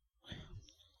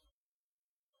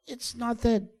 It's not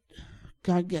that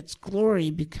God gets glory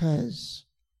because,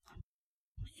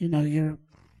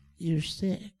 you're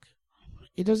sick.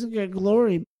 He doesn't get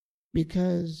glory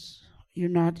because you're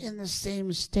not in the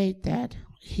same state that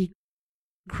he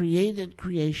created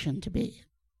creation to be.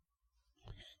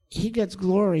 He gets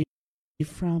glory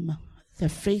from the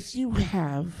faith you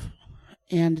have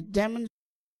and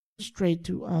demonstrate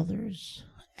to others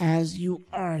as you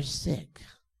are sick.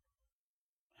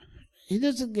 He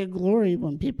doesn't get glory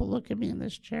when people look at me in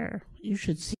this chair. You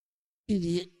should see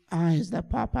the eyes that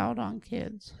pop out on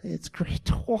kids. It's great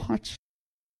to watch.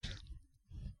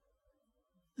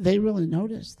 They really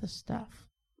notice this stuff.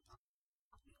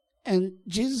 And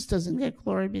Jesus doesn't get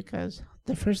glory because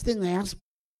the first thing they ask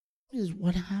is,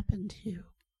 what happened to you?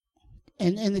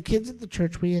 And the kids at the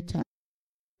church we attend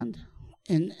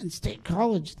in State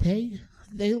College, they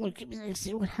look at me and they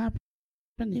say, what happened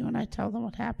to you? And I tell them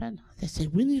what happened. They say,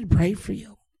 we need to pray for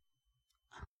you.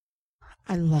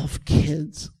 I love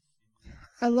kids.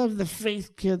 I love the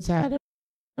faith kids had.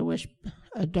 I wish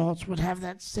adults would have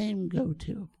that same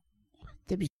go-to.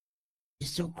 They'd be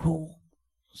so cool.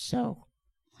 So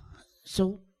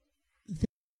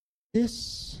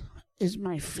this is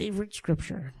my favorite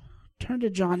scripture. Turn to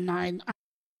John 9.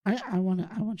 I want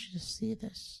you to see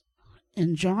this.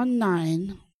 In John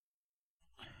 9,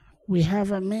 we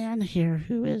have a man here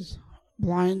who is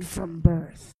blind from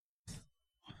birth.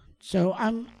 So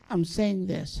I'm saying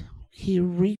this. He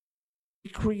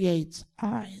recreates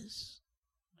eyes.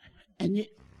 And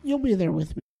you'll be there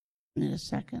with me in a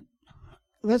second.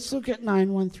 Let's look at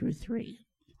 9:1-3.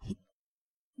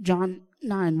 John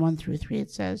 9, 1 through 3,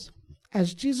 it says,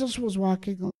 as Jesus was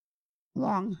walking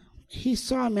along, he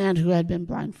saw a man who had been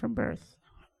blind from birth.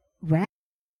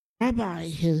 Rabbi,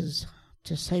 his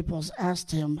disciples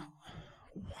asked him,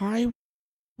 why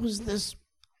was this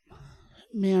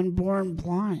man born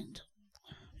blind?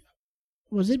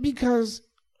 Was it because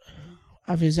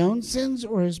of his own sins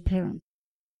or his parents'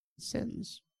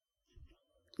 sins?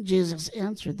 Jesus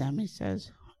answered them, he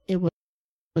says, it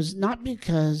was not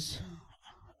because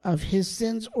of his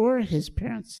sins or his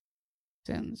parents'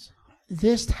 sins.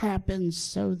 This happened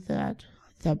so that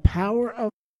the power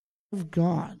of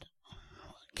God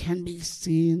can be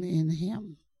seen in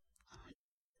him.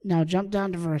 Now jump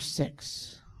down to verse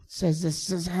 6. It says this,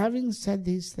 says, having said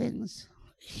these things,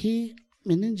 he,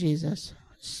 meaning Jesus,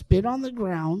 spit on the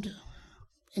ground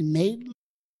and made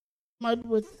mud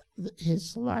with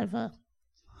his saliva.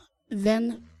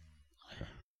 Then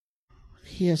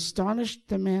he anointed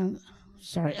the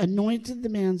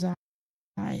man's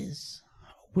eyes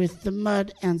with the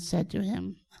mud and said to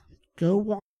him,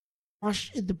 go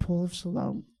wash in the pool of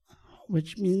Siloam,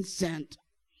 which means sent.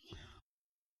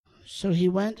 So he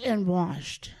went and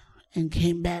washed and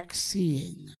came back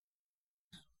seeing.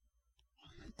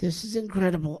 This is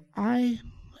incredible. I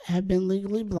have been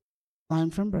legally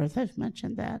blind from birth. I've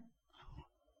mentioned that.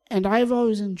 And I've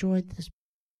always enjoyed this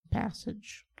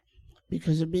passage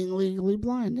because of being legally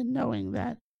blind and knowing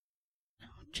that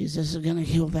Jesus is going to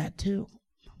heal that too.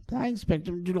 But I expect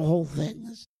him to do the whole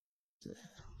thing.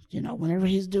 You know, whenever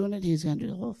he's doing it, he's going to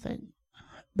do the whole thing.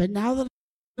 But now that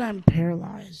I'm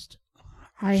paralyzed,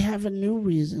 I have a new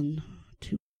reason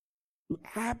to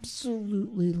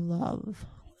absolutely love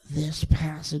this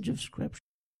passage of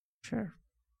Scripture.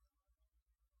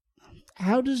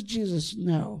 How does Jesus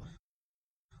know?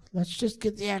 Let's just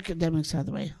get the academics out of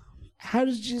the way. How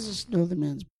does Jesus know the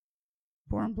man's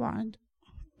born blind?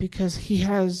 Because he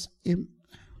has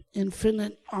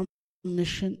infinite,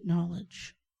 omniscient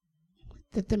knowledge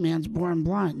that the man's born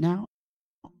blind. Now,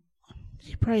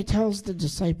 he probably tells the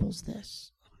disciples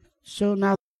this. So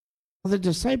now the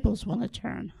disciples want to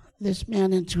turn this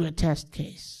man into a test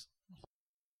case.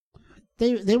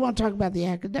 They want to talk about the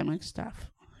academic stuff.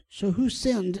 So who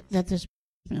sinned that this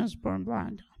man is born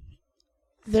blind?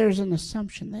 There's an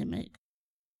assumption they make.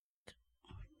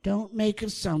 Don't make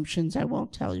assumptions. I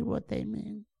won't tell you what they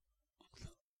mean.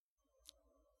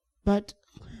 But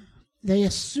they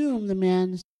assume the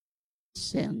man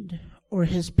sinned, or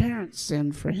his parents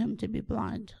sinned for him to be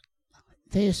blind.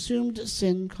 They assumed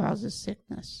sin causes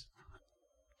sickness.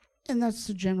 And that's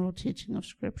the general teaching of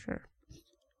Scripture.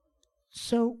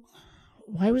 So,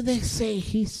 why would they say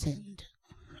he sinned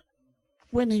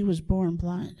when he was born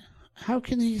blind? How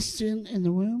can he sin in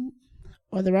the womb?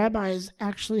 Well, the rabbis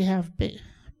actually have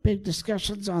big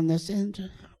discussions on this, and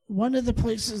one of the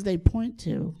places they point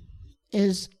to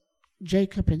is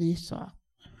Jacob and Esau.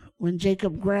 When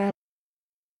Jacob grabbed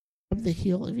the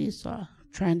heel of Esau,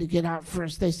 trying to get out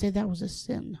first, they say that was a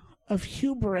sin of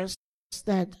hubris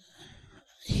that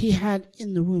he had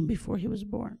in the womb before he was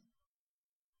born.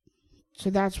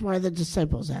 So that's why the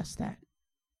disciples asked that.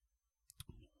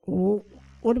 Well,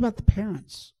 what about the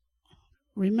parents?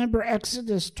 Remember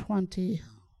Exodus 20,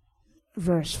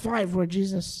 verse 5, where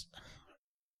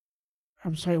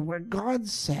where God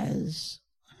says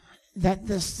that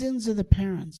the sins of the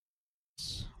parents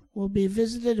will be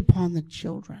visited upon the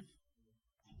children.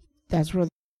 That's where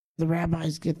the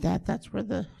rabbis get that. That's where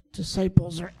the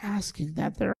disciples are asking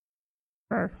that. There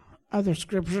are other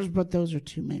scriptures, but those are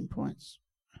two main points.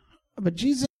 But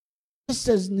Jesus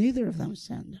says neither of them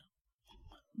sinned.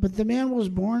 But the man was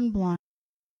born blind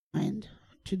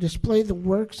to display the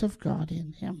works of God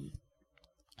in him.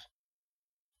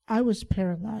 I was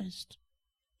paralyzed.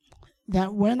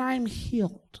 That when I'm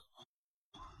healed,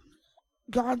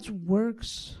 God's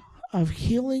works of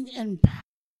healing and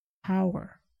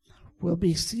power will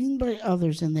be seen by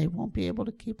others, and they won't be able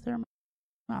to keep their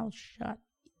mouths shut.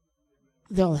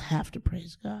 They'll have to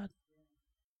praise God.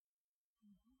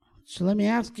 So let me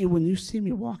ask you, when you see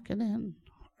me walking in,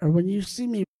 or when you see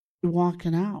me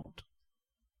walking out,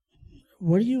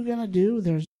 what are you going to do?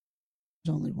 There's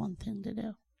only one thing to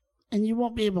do. And you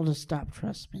won't be able to stop,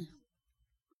 trust me.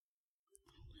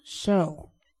 So,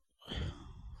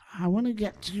 I want to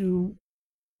get to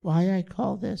why I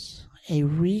call this a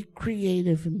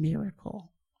recreative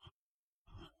miracle.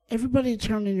 Everybody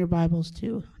turn in your Bibles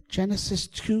to Genesis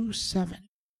 2:7.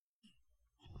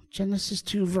 Genesis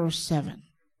 2, verse 7.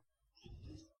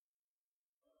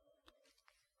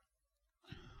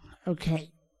 Okay,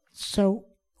 so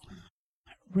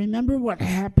remember what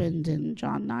happened in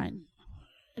John 9.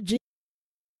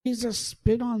 Jesus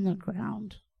spit on the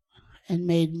ground and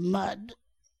made mud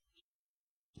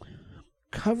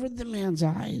covered the man's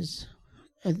eyes.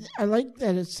 I like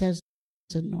that it says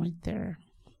anoint there,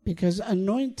 because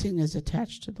anointing is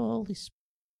attached to the Holy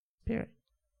Spirit.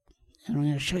 And I'm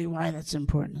going to show you why that's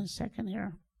important in a second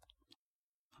here.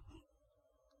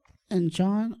 In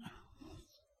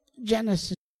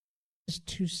Genesis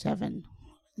 2:7,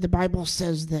 the Bible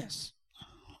says this: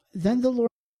 Then the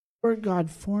Lord God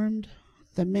formed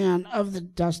the man of the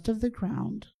dust of the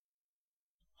ground.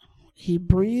 He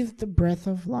breathed the breath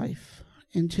of life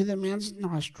into the man's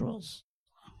nostrils,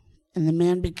 and the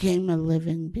man became a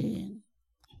living being.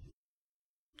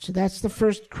 So that's the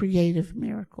first creative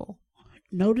miracle.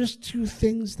 Notice two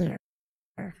things there: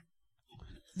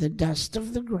 the dust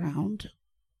of the ground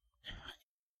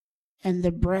and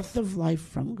the breath of life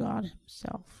from God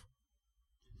himself.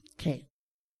 Okay,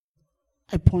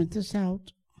 I point this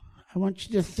out. I want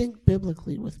you to think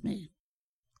biblically with me.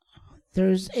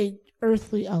 There's an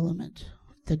earthly element,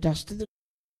 the dust of the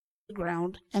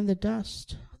ground and the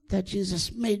dust that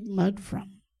Jesus made mud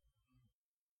from.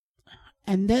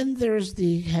 And then there's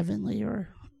the heavenly or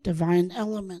divine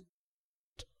element.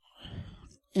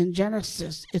 In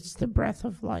Genesis, it's the breath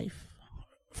of life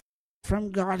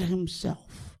from God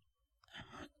himself.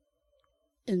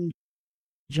 In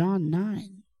John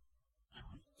 9,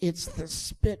 it's the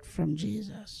spit from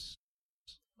Jesus.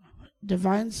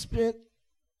 Divine spit,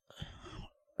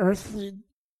 earthly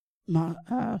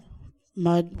mud,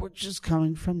 which is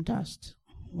coming from dust.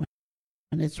 When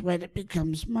it's wet, it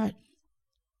becomes mud.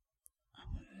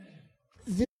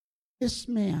 This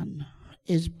man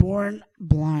is born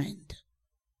blind.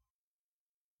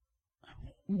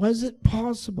 Was it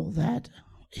possible that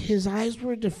his eyes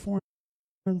were deformed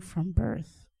from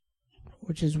birth,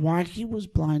 which is why he was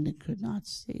blind and could not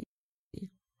see?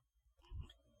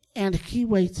 And he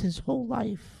waits his whole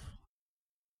life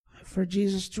for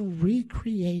Jesus to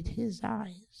recreate his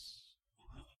eyes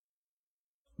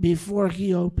before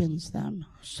he opens them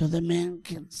so the man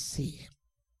can see.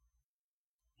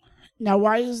 Now,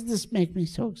 why does this make me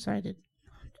so excited?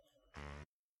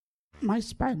 My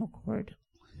spinal cord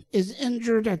is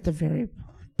injured at the very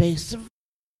base of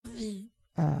the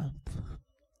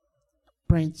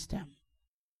brainstem.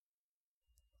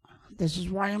 This is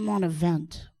why I'm on a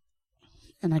vent,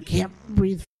 and I can't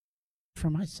breathe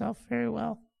for myself very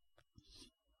well.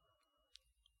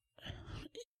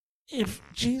 If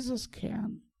Jesus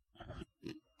can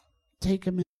take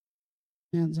a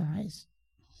man's eyes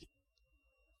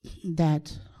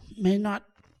that may not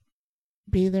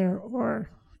be there or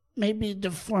may be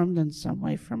deformed in some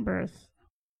way from birth,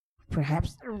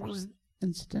 perhaps there was an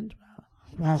incident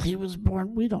while he was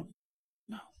born, we don't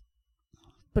know.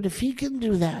 But if he can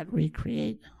do that,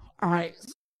 recreate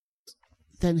eyes,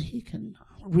 then he can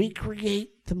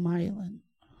recreate the myelin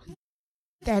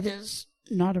that is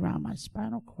not around my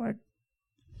spinal cord.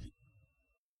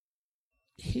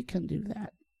 He can do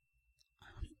that.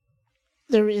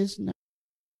 There is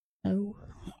no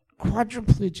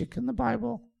quadriplegic in the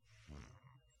Bible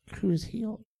who is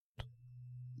healed.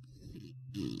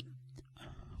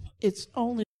 It's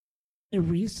only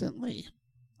recently,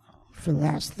 for the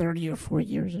last 30 or 40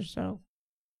 years or so,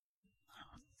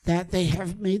 that they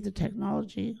have made the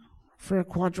technology for a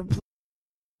quadriplegic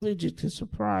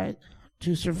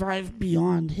to survive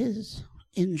beyond his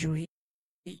injury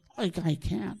like I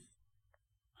can.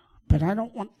 But I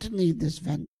don't want to need this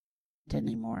vent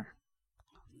anymore.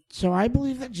 So I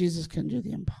believe that Jesus can do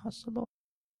the impossible.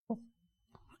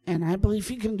 And I believe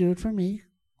he can do it for me.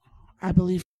 I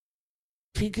believe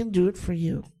he can do it for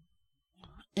you.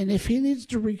 And if he needs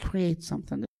to recreate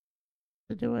something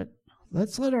to do it,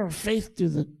 let's let our faith do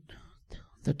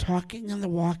the talking and the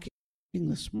walking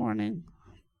this morning.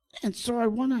 And so I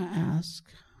want to ask,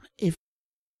 if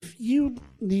you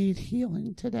need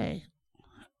healing today,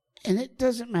 and it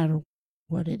doesn't matter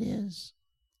what it is,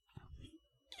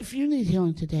 if you need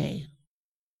healing today,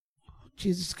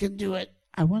 Jesus can do it.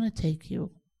 I want to take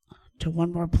you to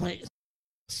one more place,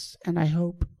 and I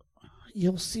hope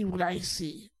you'll see what I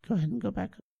see. Go ahead and go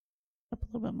back up a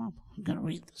little bit, Mom. I'm going to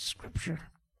read the scripture.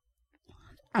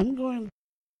 I'm going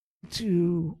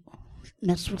to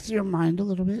mess with your mind a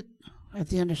little bit at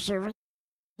the end of service.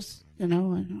 You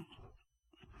know,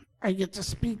 I get to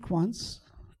speak once,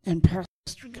 and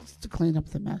Pastor gets to clean up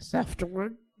the mess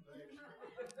afterward.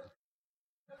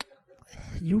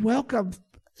 You're welcome.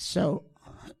 So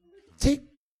take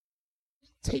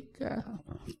a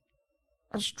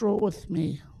stroll with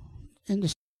me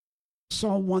into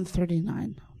Psalm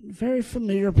 139. Very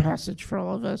familiar passage for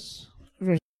all of us.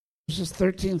 Verses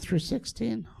 13 through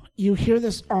 16. You hear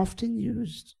this often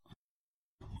used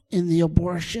in the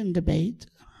abortion debate,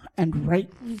 and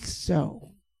rightly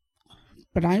so.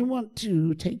 But I want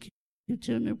to take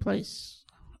to a new place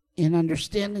in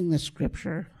understanding the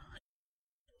scripture.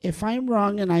 If I'm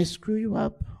wrong and I screw you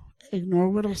up, ignore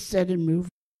what I said and move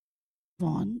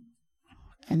on.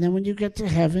 And then when you get to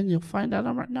heaven, you'll find out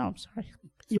I'm right. No, I'm sorry.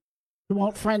 You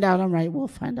won't find out I'm right. We'll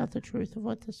find out the truth of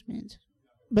what this means.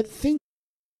 But think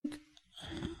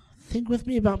with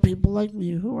me about people like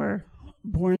me who are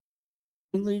born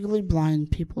legally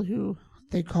blind, people who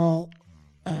they call,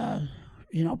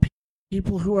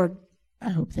 people who are, I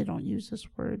hope they don't use this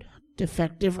word,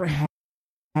 defective or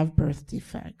have birth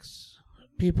defects.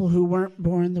 People who weren't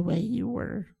born the way you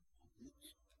were.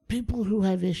 People who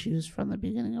have issues from the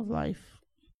beginning of life.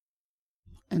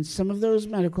 And some of those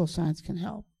medical science can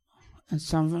help, and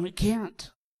some of them it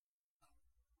can't.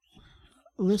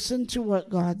 Listen to what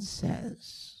God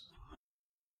says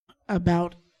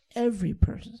about every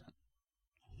person,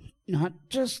 not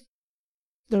just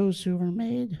those who are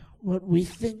made what we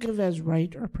think of as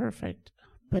right or perfect,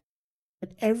 but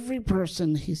every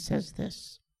person. He says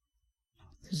this.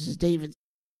 This is David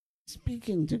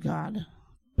speaking to God.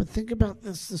 But think about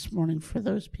this morning for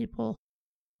those people,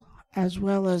 as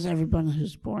well as everyone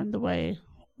who's born the way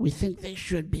we think they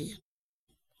should be.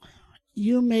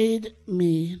 You made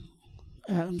you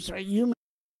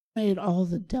made all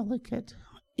the delicate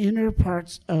inner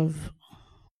parts of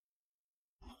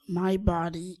my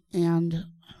body, and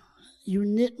you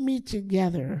knit me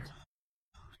together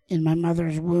in my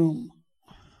mother's womb.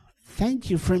 Thank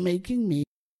you for making me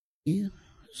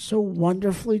so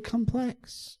wonderfully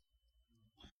complex.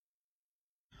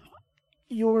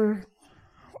 Your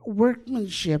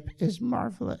workmanship is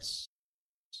marvelous.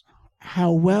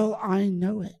 How well I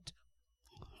know it.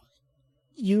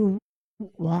 You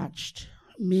watched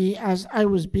me as I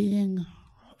was being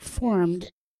formed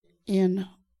in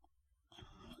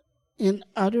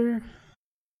utter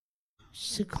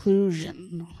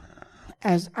seclusion,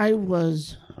 as I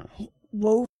was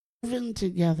woven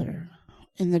together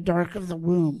in the dark of the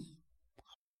womb.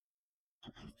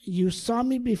 You saw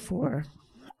me before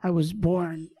I was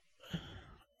born.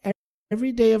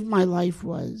 Every day of my life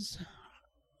was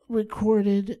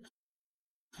recorded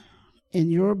in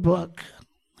your book.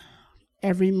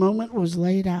 Every moment was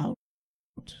laid out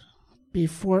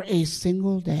before a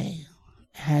single day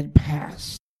had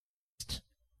passed.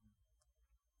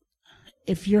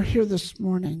 If you're here this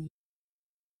morning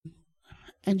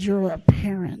and you're a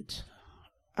parent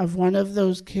of one of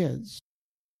those kids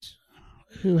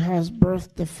who has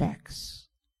birth defects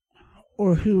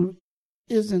or who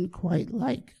isn't quite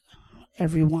like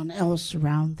everyone else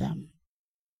around them,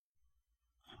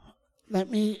 let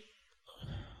me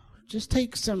just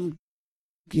take some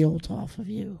guilt off of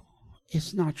you.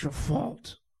 It's not your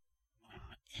fault.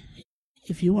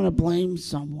 If you want to blame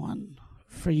someone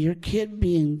for your kid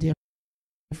being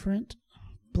different,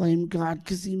 blame God,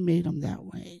 because he made them that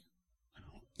way.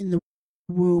 In the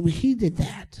womb, he did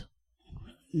that,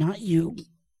 not you.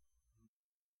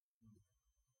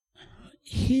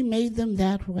 He made them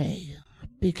that way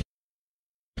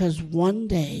because one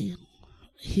day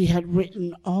he had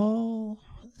written all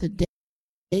the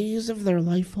days of their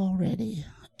life already.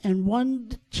 And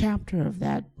one chapter of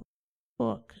that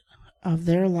book of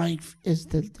their life is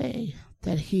the day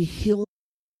that he heals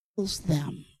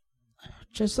them.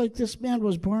 Just like this man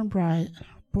was born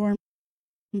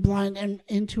blind and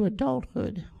into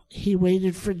adulthood, he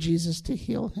waited for Jesus to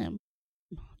heal him,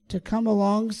 to come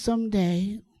along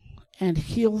someday and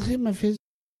heal him of his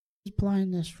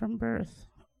blindness from birth.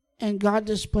 And God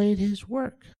displayed his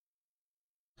work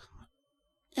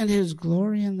and his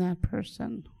glory in that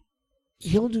person.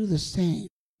 He'll do the same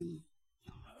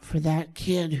for that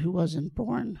kid who wasn't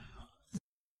born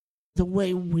the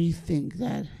way we think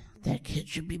that kid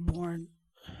should be born.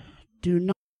 Do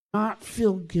not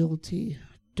feel guilty.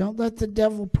 Don't let the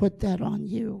devil put that on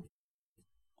you.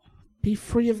 Be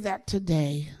free of that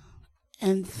today.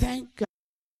 And thank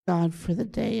God for the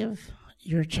day of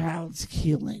your child's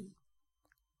healing.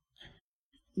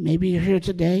 Maybe you're here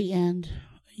today and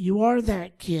you are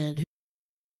that kid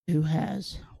who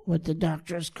has what the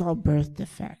doctors call birth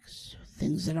defects,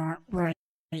 things that aren't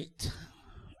right.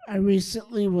 I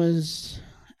recently was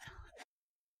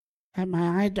at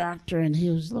my eye doctor and he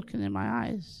was looking in my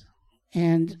eyes,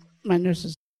 and my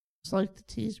nurses like to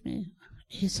tease me.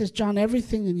 He says, "John,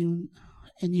 everything in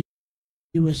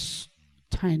you was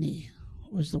tiny,"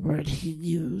 was the word he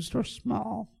used, or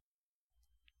small.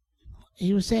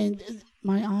 He was saying,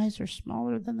 my eyes are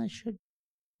smaller than they should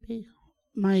be.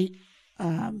 My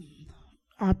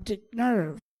optic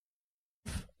nerve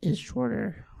is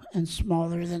shorter and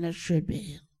smaller than it should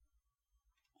be.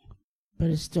 But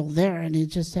it's still there. And he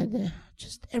just said,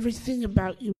 just everything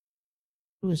about you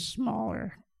was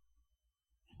smaller.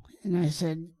 And I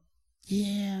said,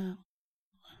 yeah,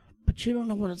 but you don't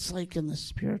know what it's like in the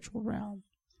spiritual realm.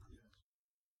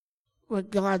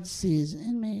 What God sees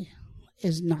in me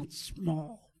is not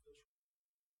small.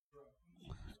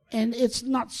 And it's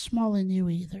not small in you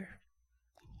either.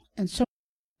 And so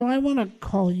I want to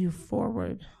call you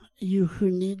forward, you who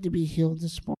need to be healed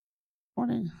this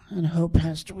morning. And I hope,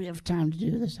 Pastor, we have time to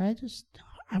do this.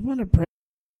 I want to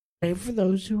pray for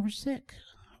those who are sick,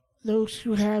 those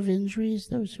who have injuries,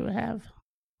 those who have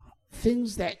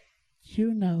things that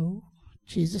you know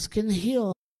Jesus can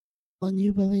heal and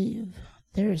you believe.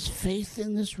 There is faith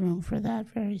in this room for that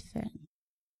very thing.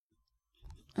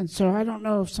 And so I don't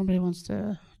know if somebody wants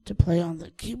to play on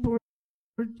the keyboard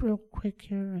real quick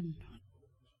here. And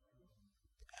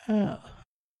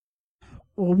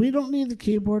well, we don't need the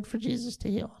keyboard for Jesus to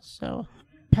heal. So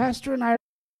Pastor and I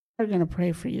are going to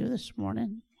pray for you this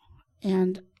morning.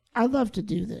 And I love to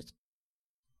do this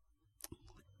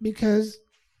because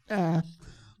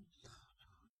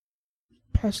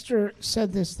Pastor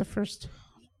said this the first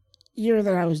year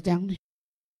that I was down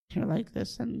here like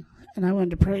this, and I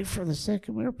wanted to pray for the sick,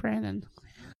 and we were praying, and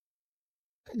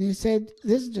he said,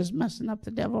 this is just messing up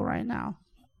the devil right now.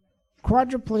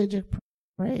 Quadriplegic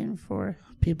praying for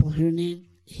people who need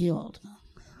healed.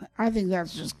 I think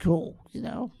that's just cool, you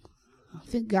know. I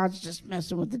think God's just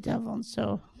messing with the devil, and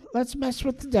so let's mess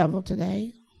with the devil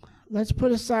today. Let's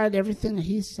put aside everything that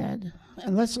he said,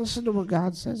 and let's listen to what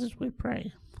God says as we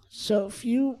pray. So if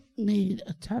you need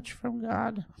a touch from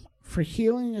God for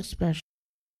healing especially,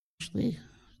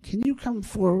 can you come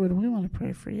forward? We want to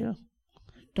pray for you.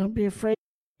 Don't be afraid.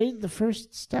 The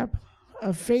first step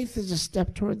of faith is a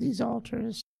step toward these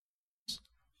altars.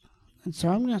 And so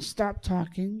I'm going to stop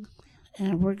talking,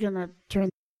 and we're going to turn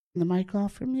the mic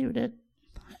off or mute it.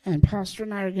 And Pastor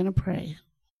and I are going to pray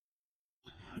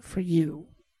for you.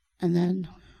 And then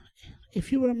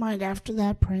if you wouldn't mind after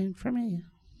that praying for me,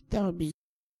 that would be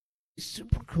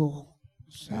super cool.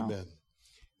 So. Amen.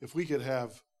 If we could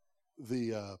have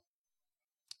the,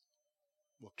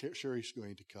 Sherry's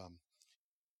going to come.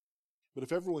 But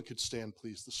if everyone could stand,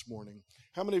 please, this morning.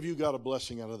 How many of you got a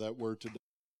blessing out of that word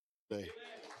today?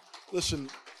 Listen,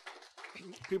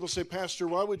 people say, Pastor,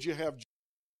 why would you have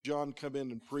John come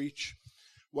in and preach?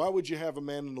 Why would you have a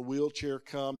man in a wheelchair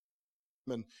come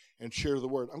and share the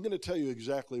word? I'm going to tell you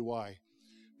exactly why.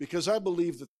 Because I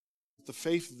believe that the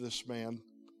faith of this man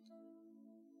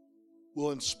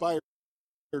will inspire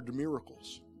to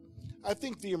miracles. I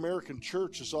think the American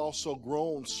church has also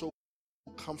grown so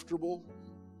comfortable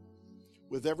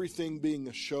with everything being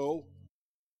a show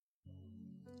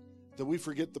that we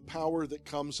forget the power that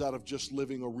comes out of just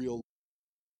living a real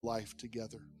life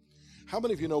together. How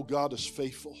many of you know God is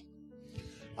faithful?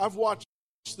 I've watched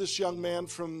this young man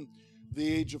from the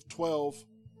age of 12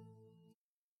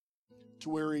 to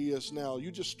where he is now.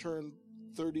 You just turned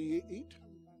 38?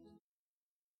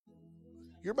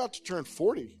 You're about to turn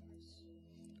 40.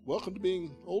 Welcome to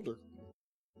being older.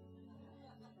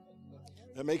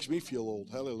 That makes me feel old.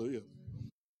 Hallelujah.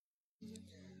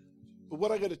 But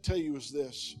what I got to tell you is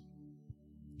this.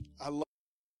 I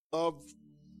love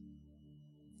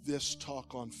this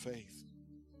talk on faith.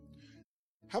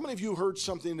 How many of you heard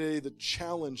something today that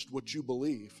challenged what you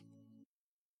believe?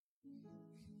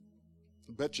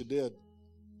 I bet you did.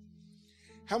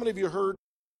 How many of you heard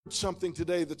something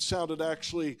today that sounded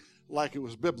actually like it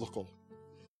was biblical?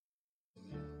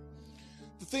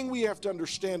 The thing we have to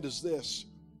understand is this.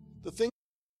 The things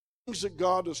that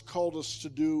God has called us to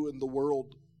do in the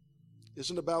world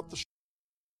isn't about the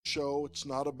show. It's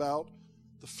not about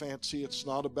the fancy. It's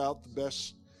not about the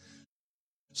best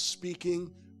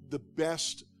speaking, the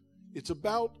best. It's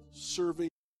about serving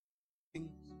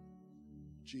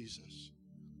Jesus.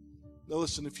 Now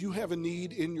listen, if you have a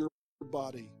need in your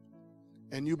body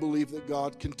and you believe that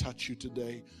God can touch you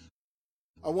today,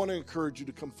 I want to encourage you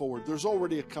to come forward. There's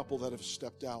already a couple that have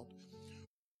stepped out.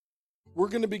 We're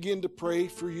going to begin to pray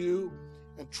for you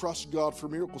and trust God for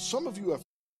miracles. Some of you have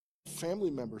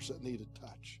family members that need a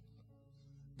touch.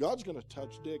 God's going to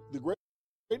touch Dick. The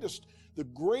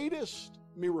greatest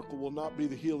miracle will not be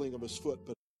the healing of his foot,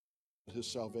 but his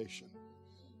salvation.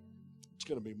 It's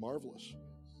going to be marvelous.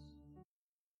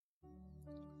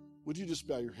 Would you just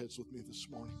bow your heads with me this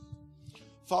morning?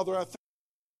 Father, I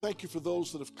thank you for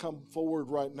those that have come forward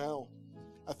right now.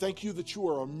 I thank you that you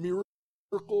are a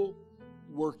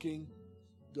miracle-working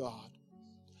God.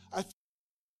 I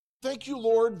thank you,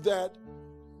 Lord, that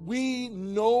we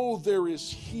know there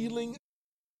is healing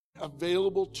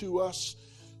available to us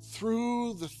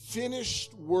through the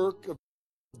finished work of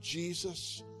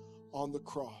Jesus on the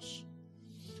cross.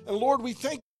 And Lord, we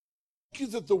thank you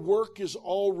that the work is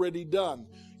already done.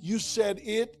 You said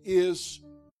it is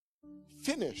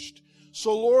finished.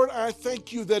 So, Lord, I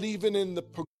thank you that even in the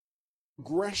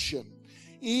progression,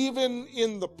 even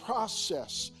in the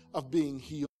process of being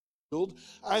healed,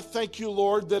 I thank you,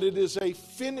 Lord, that it is a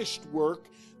finished work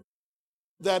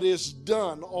that is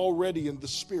done already in the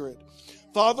Spirit.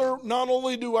 Father, not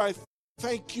only do I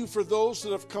thank you for those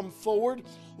that have come forward,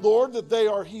 Lord, that they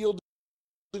are healed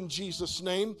in Jesus'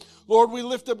 name. Lord, we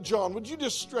lift up John. Would you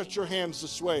just stretch your hands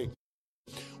this way?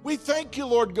 We thank you,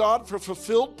 Lord God, for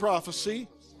fulfilled prophecy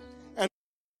and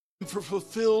for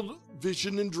fulfilled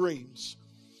vision and dreams.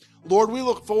 Lord, we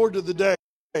look forward to the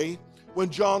day when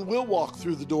John will walk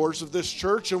through the doors of this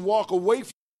church and walk away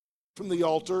from the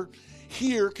altar,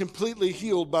 here completely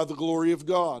healed by the glory of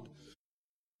God.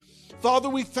 Father,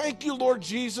 we thank you, Lord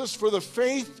Jesus, for the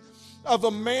faith of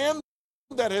a man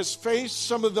that has faced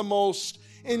some of the most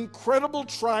incredible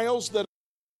trials that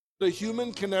a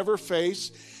human can ever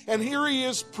face. And here he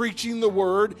is preaching the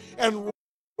word and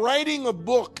writing a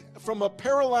book from a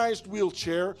paralyzed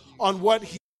wheelchair on what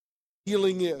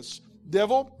healing is.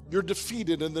 Devil, you're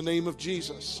defeated in the name of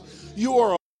Jesus. You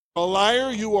are a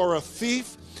liar, you are a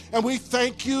thief, and we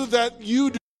thank you that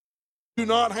you do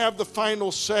not have the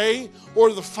final say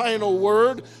or the final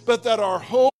word, but that our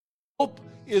hope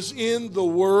is in the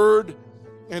word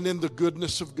and in the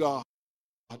goodness of God.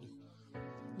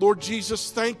 Lord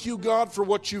Jesus, thank you, God, for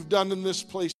what you've done in this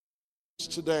place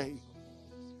today.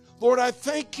 Lord, I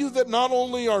thank you that not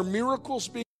only are miracles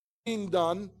being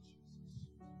done,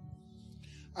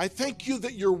 I thank you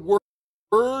that your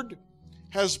word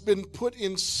has been put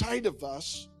inside of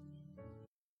us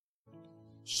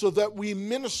so that we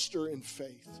minister in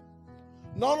faith.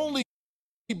 Not only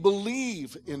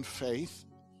believe in faith,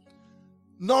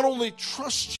 not only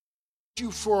trust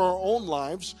you for our own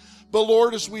lives, but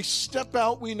Lord, as we step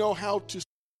out, we know how to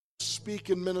speak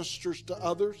and minister to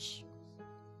others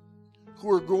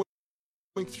who are going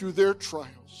through their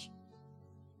trials,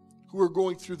 who are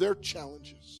going through their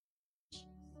challenges.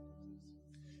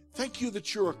 Thank you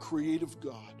that you're a creative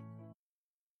God.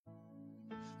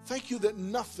 Thank you that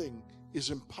nothing is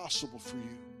impossible for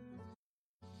you.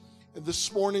 And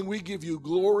this morning we give you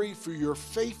glory for your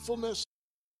faithfulness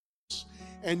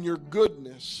and your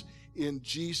goodness in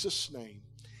Jesus' name.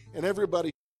 And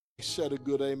everybody said a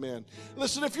good amen.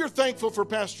 Listen, if you're thankful for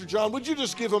Pastor John, would you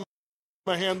just give him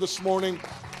a hand this morning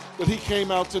that he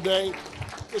came out today?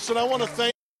 Listen, I want to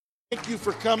thank you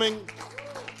for coming.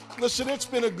 Listen, it's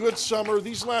been a good summer.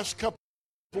 These last couple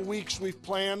of weeks we've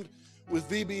planned with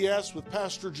VBS, with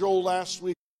Pastor Joel last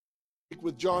week,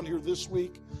 with John here this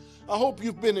week. I hope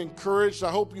you've been encouraged.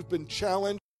 I hope you've been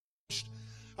challenged.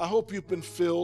 I hope you've been filled.